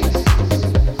will see.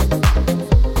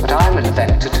 But I'm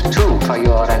invented too for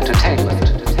your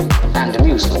entertainment and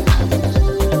amusement.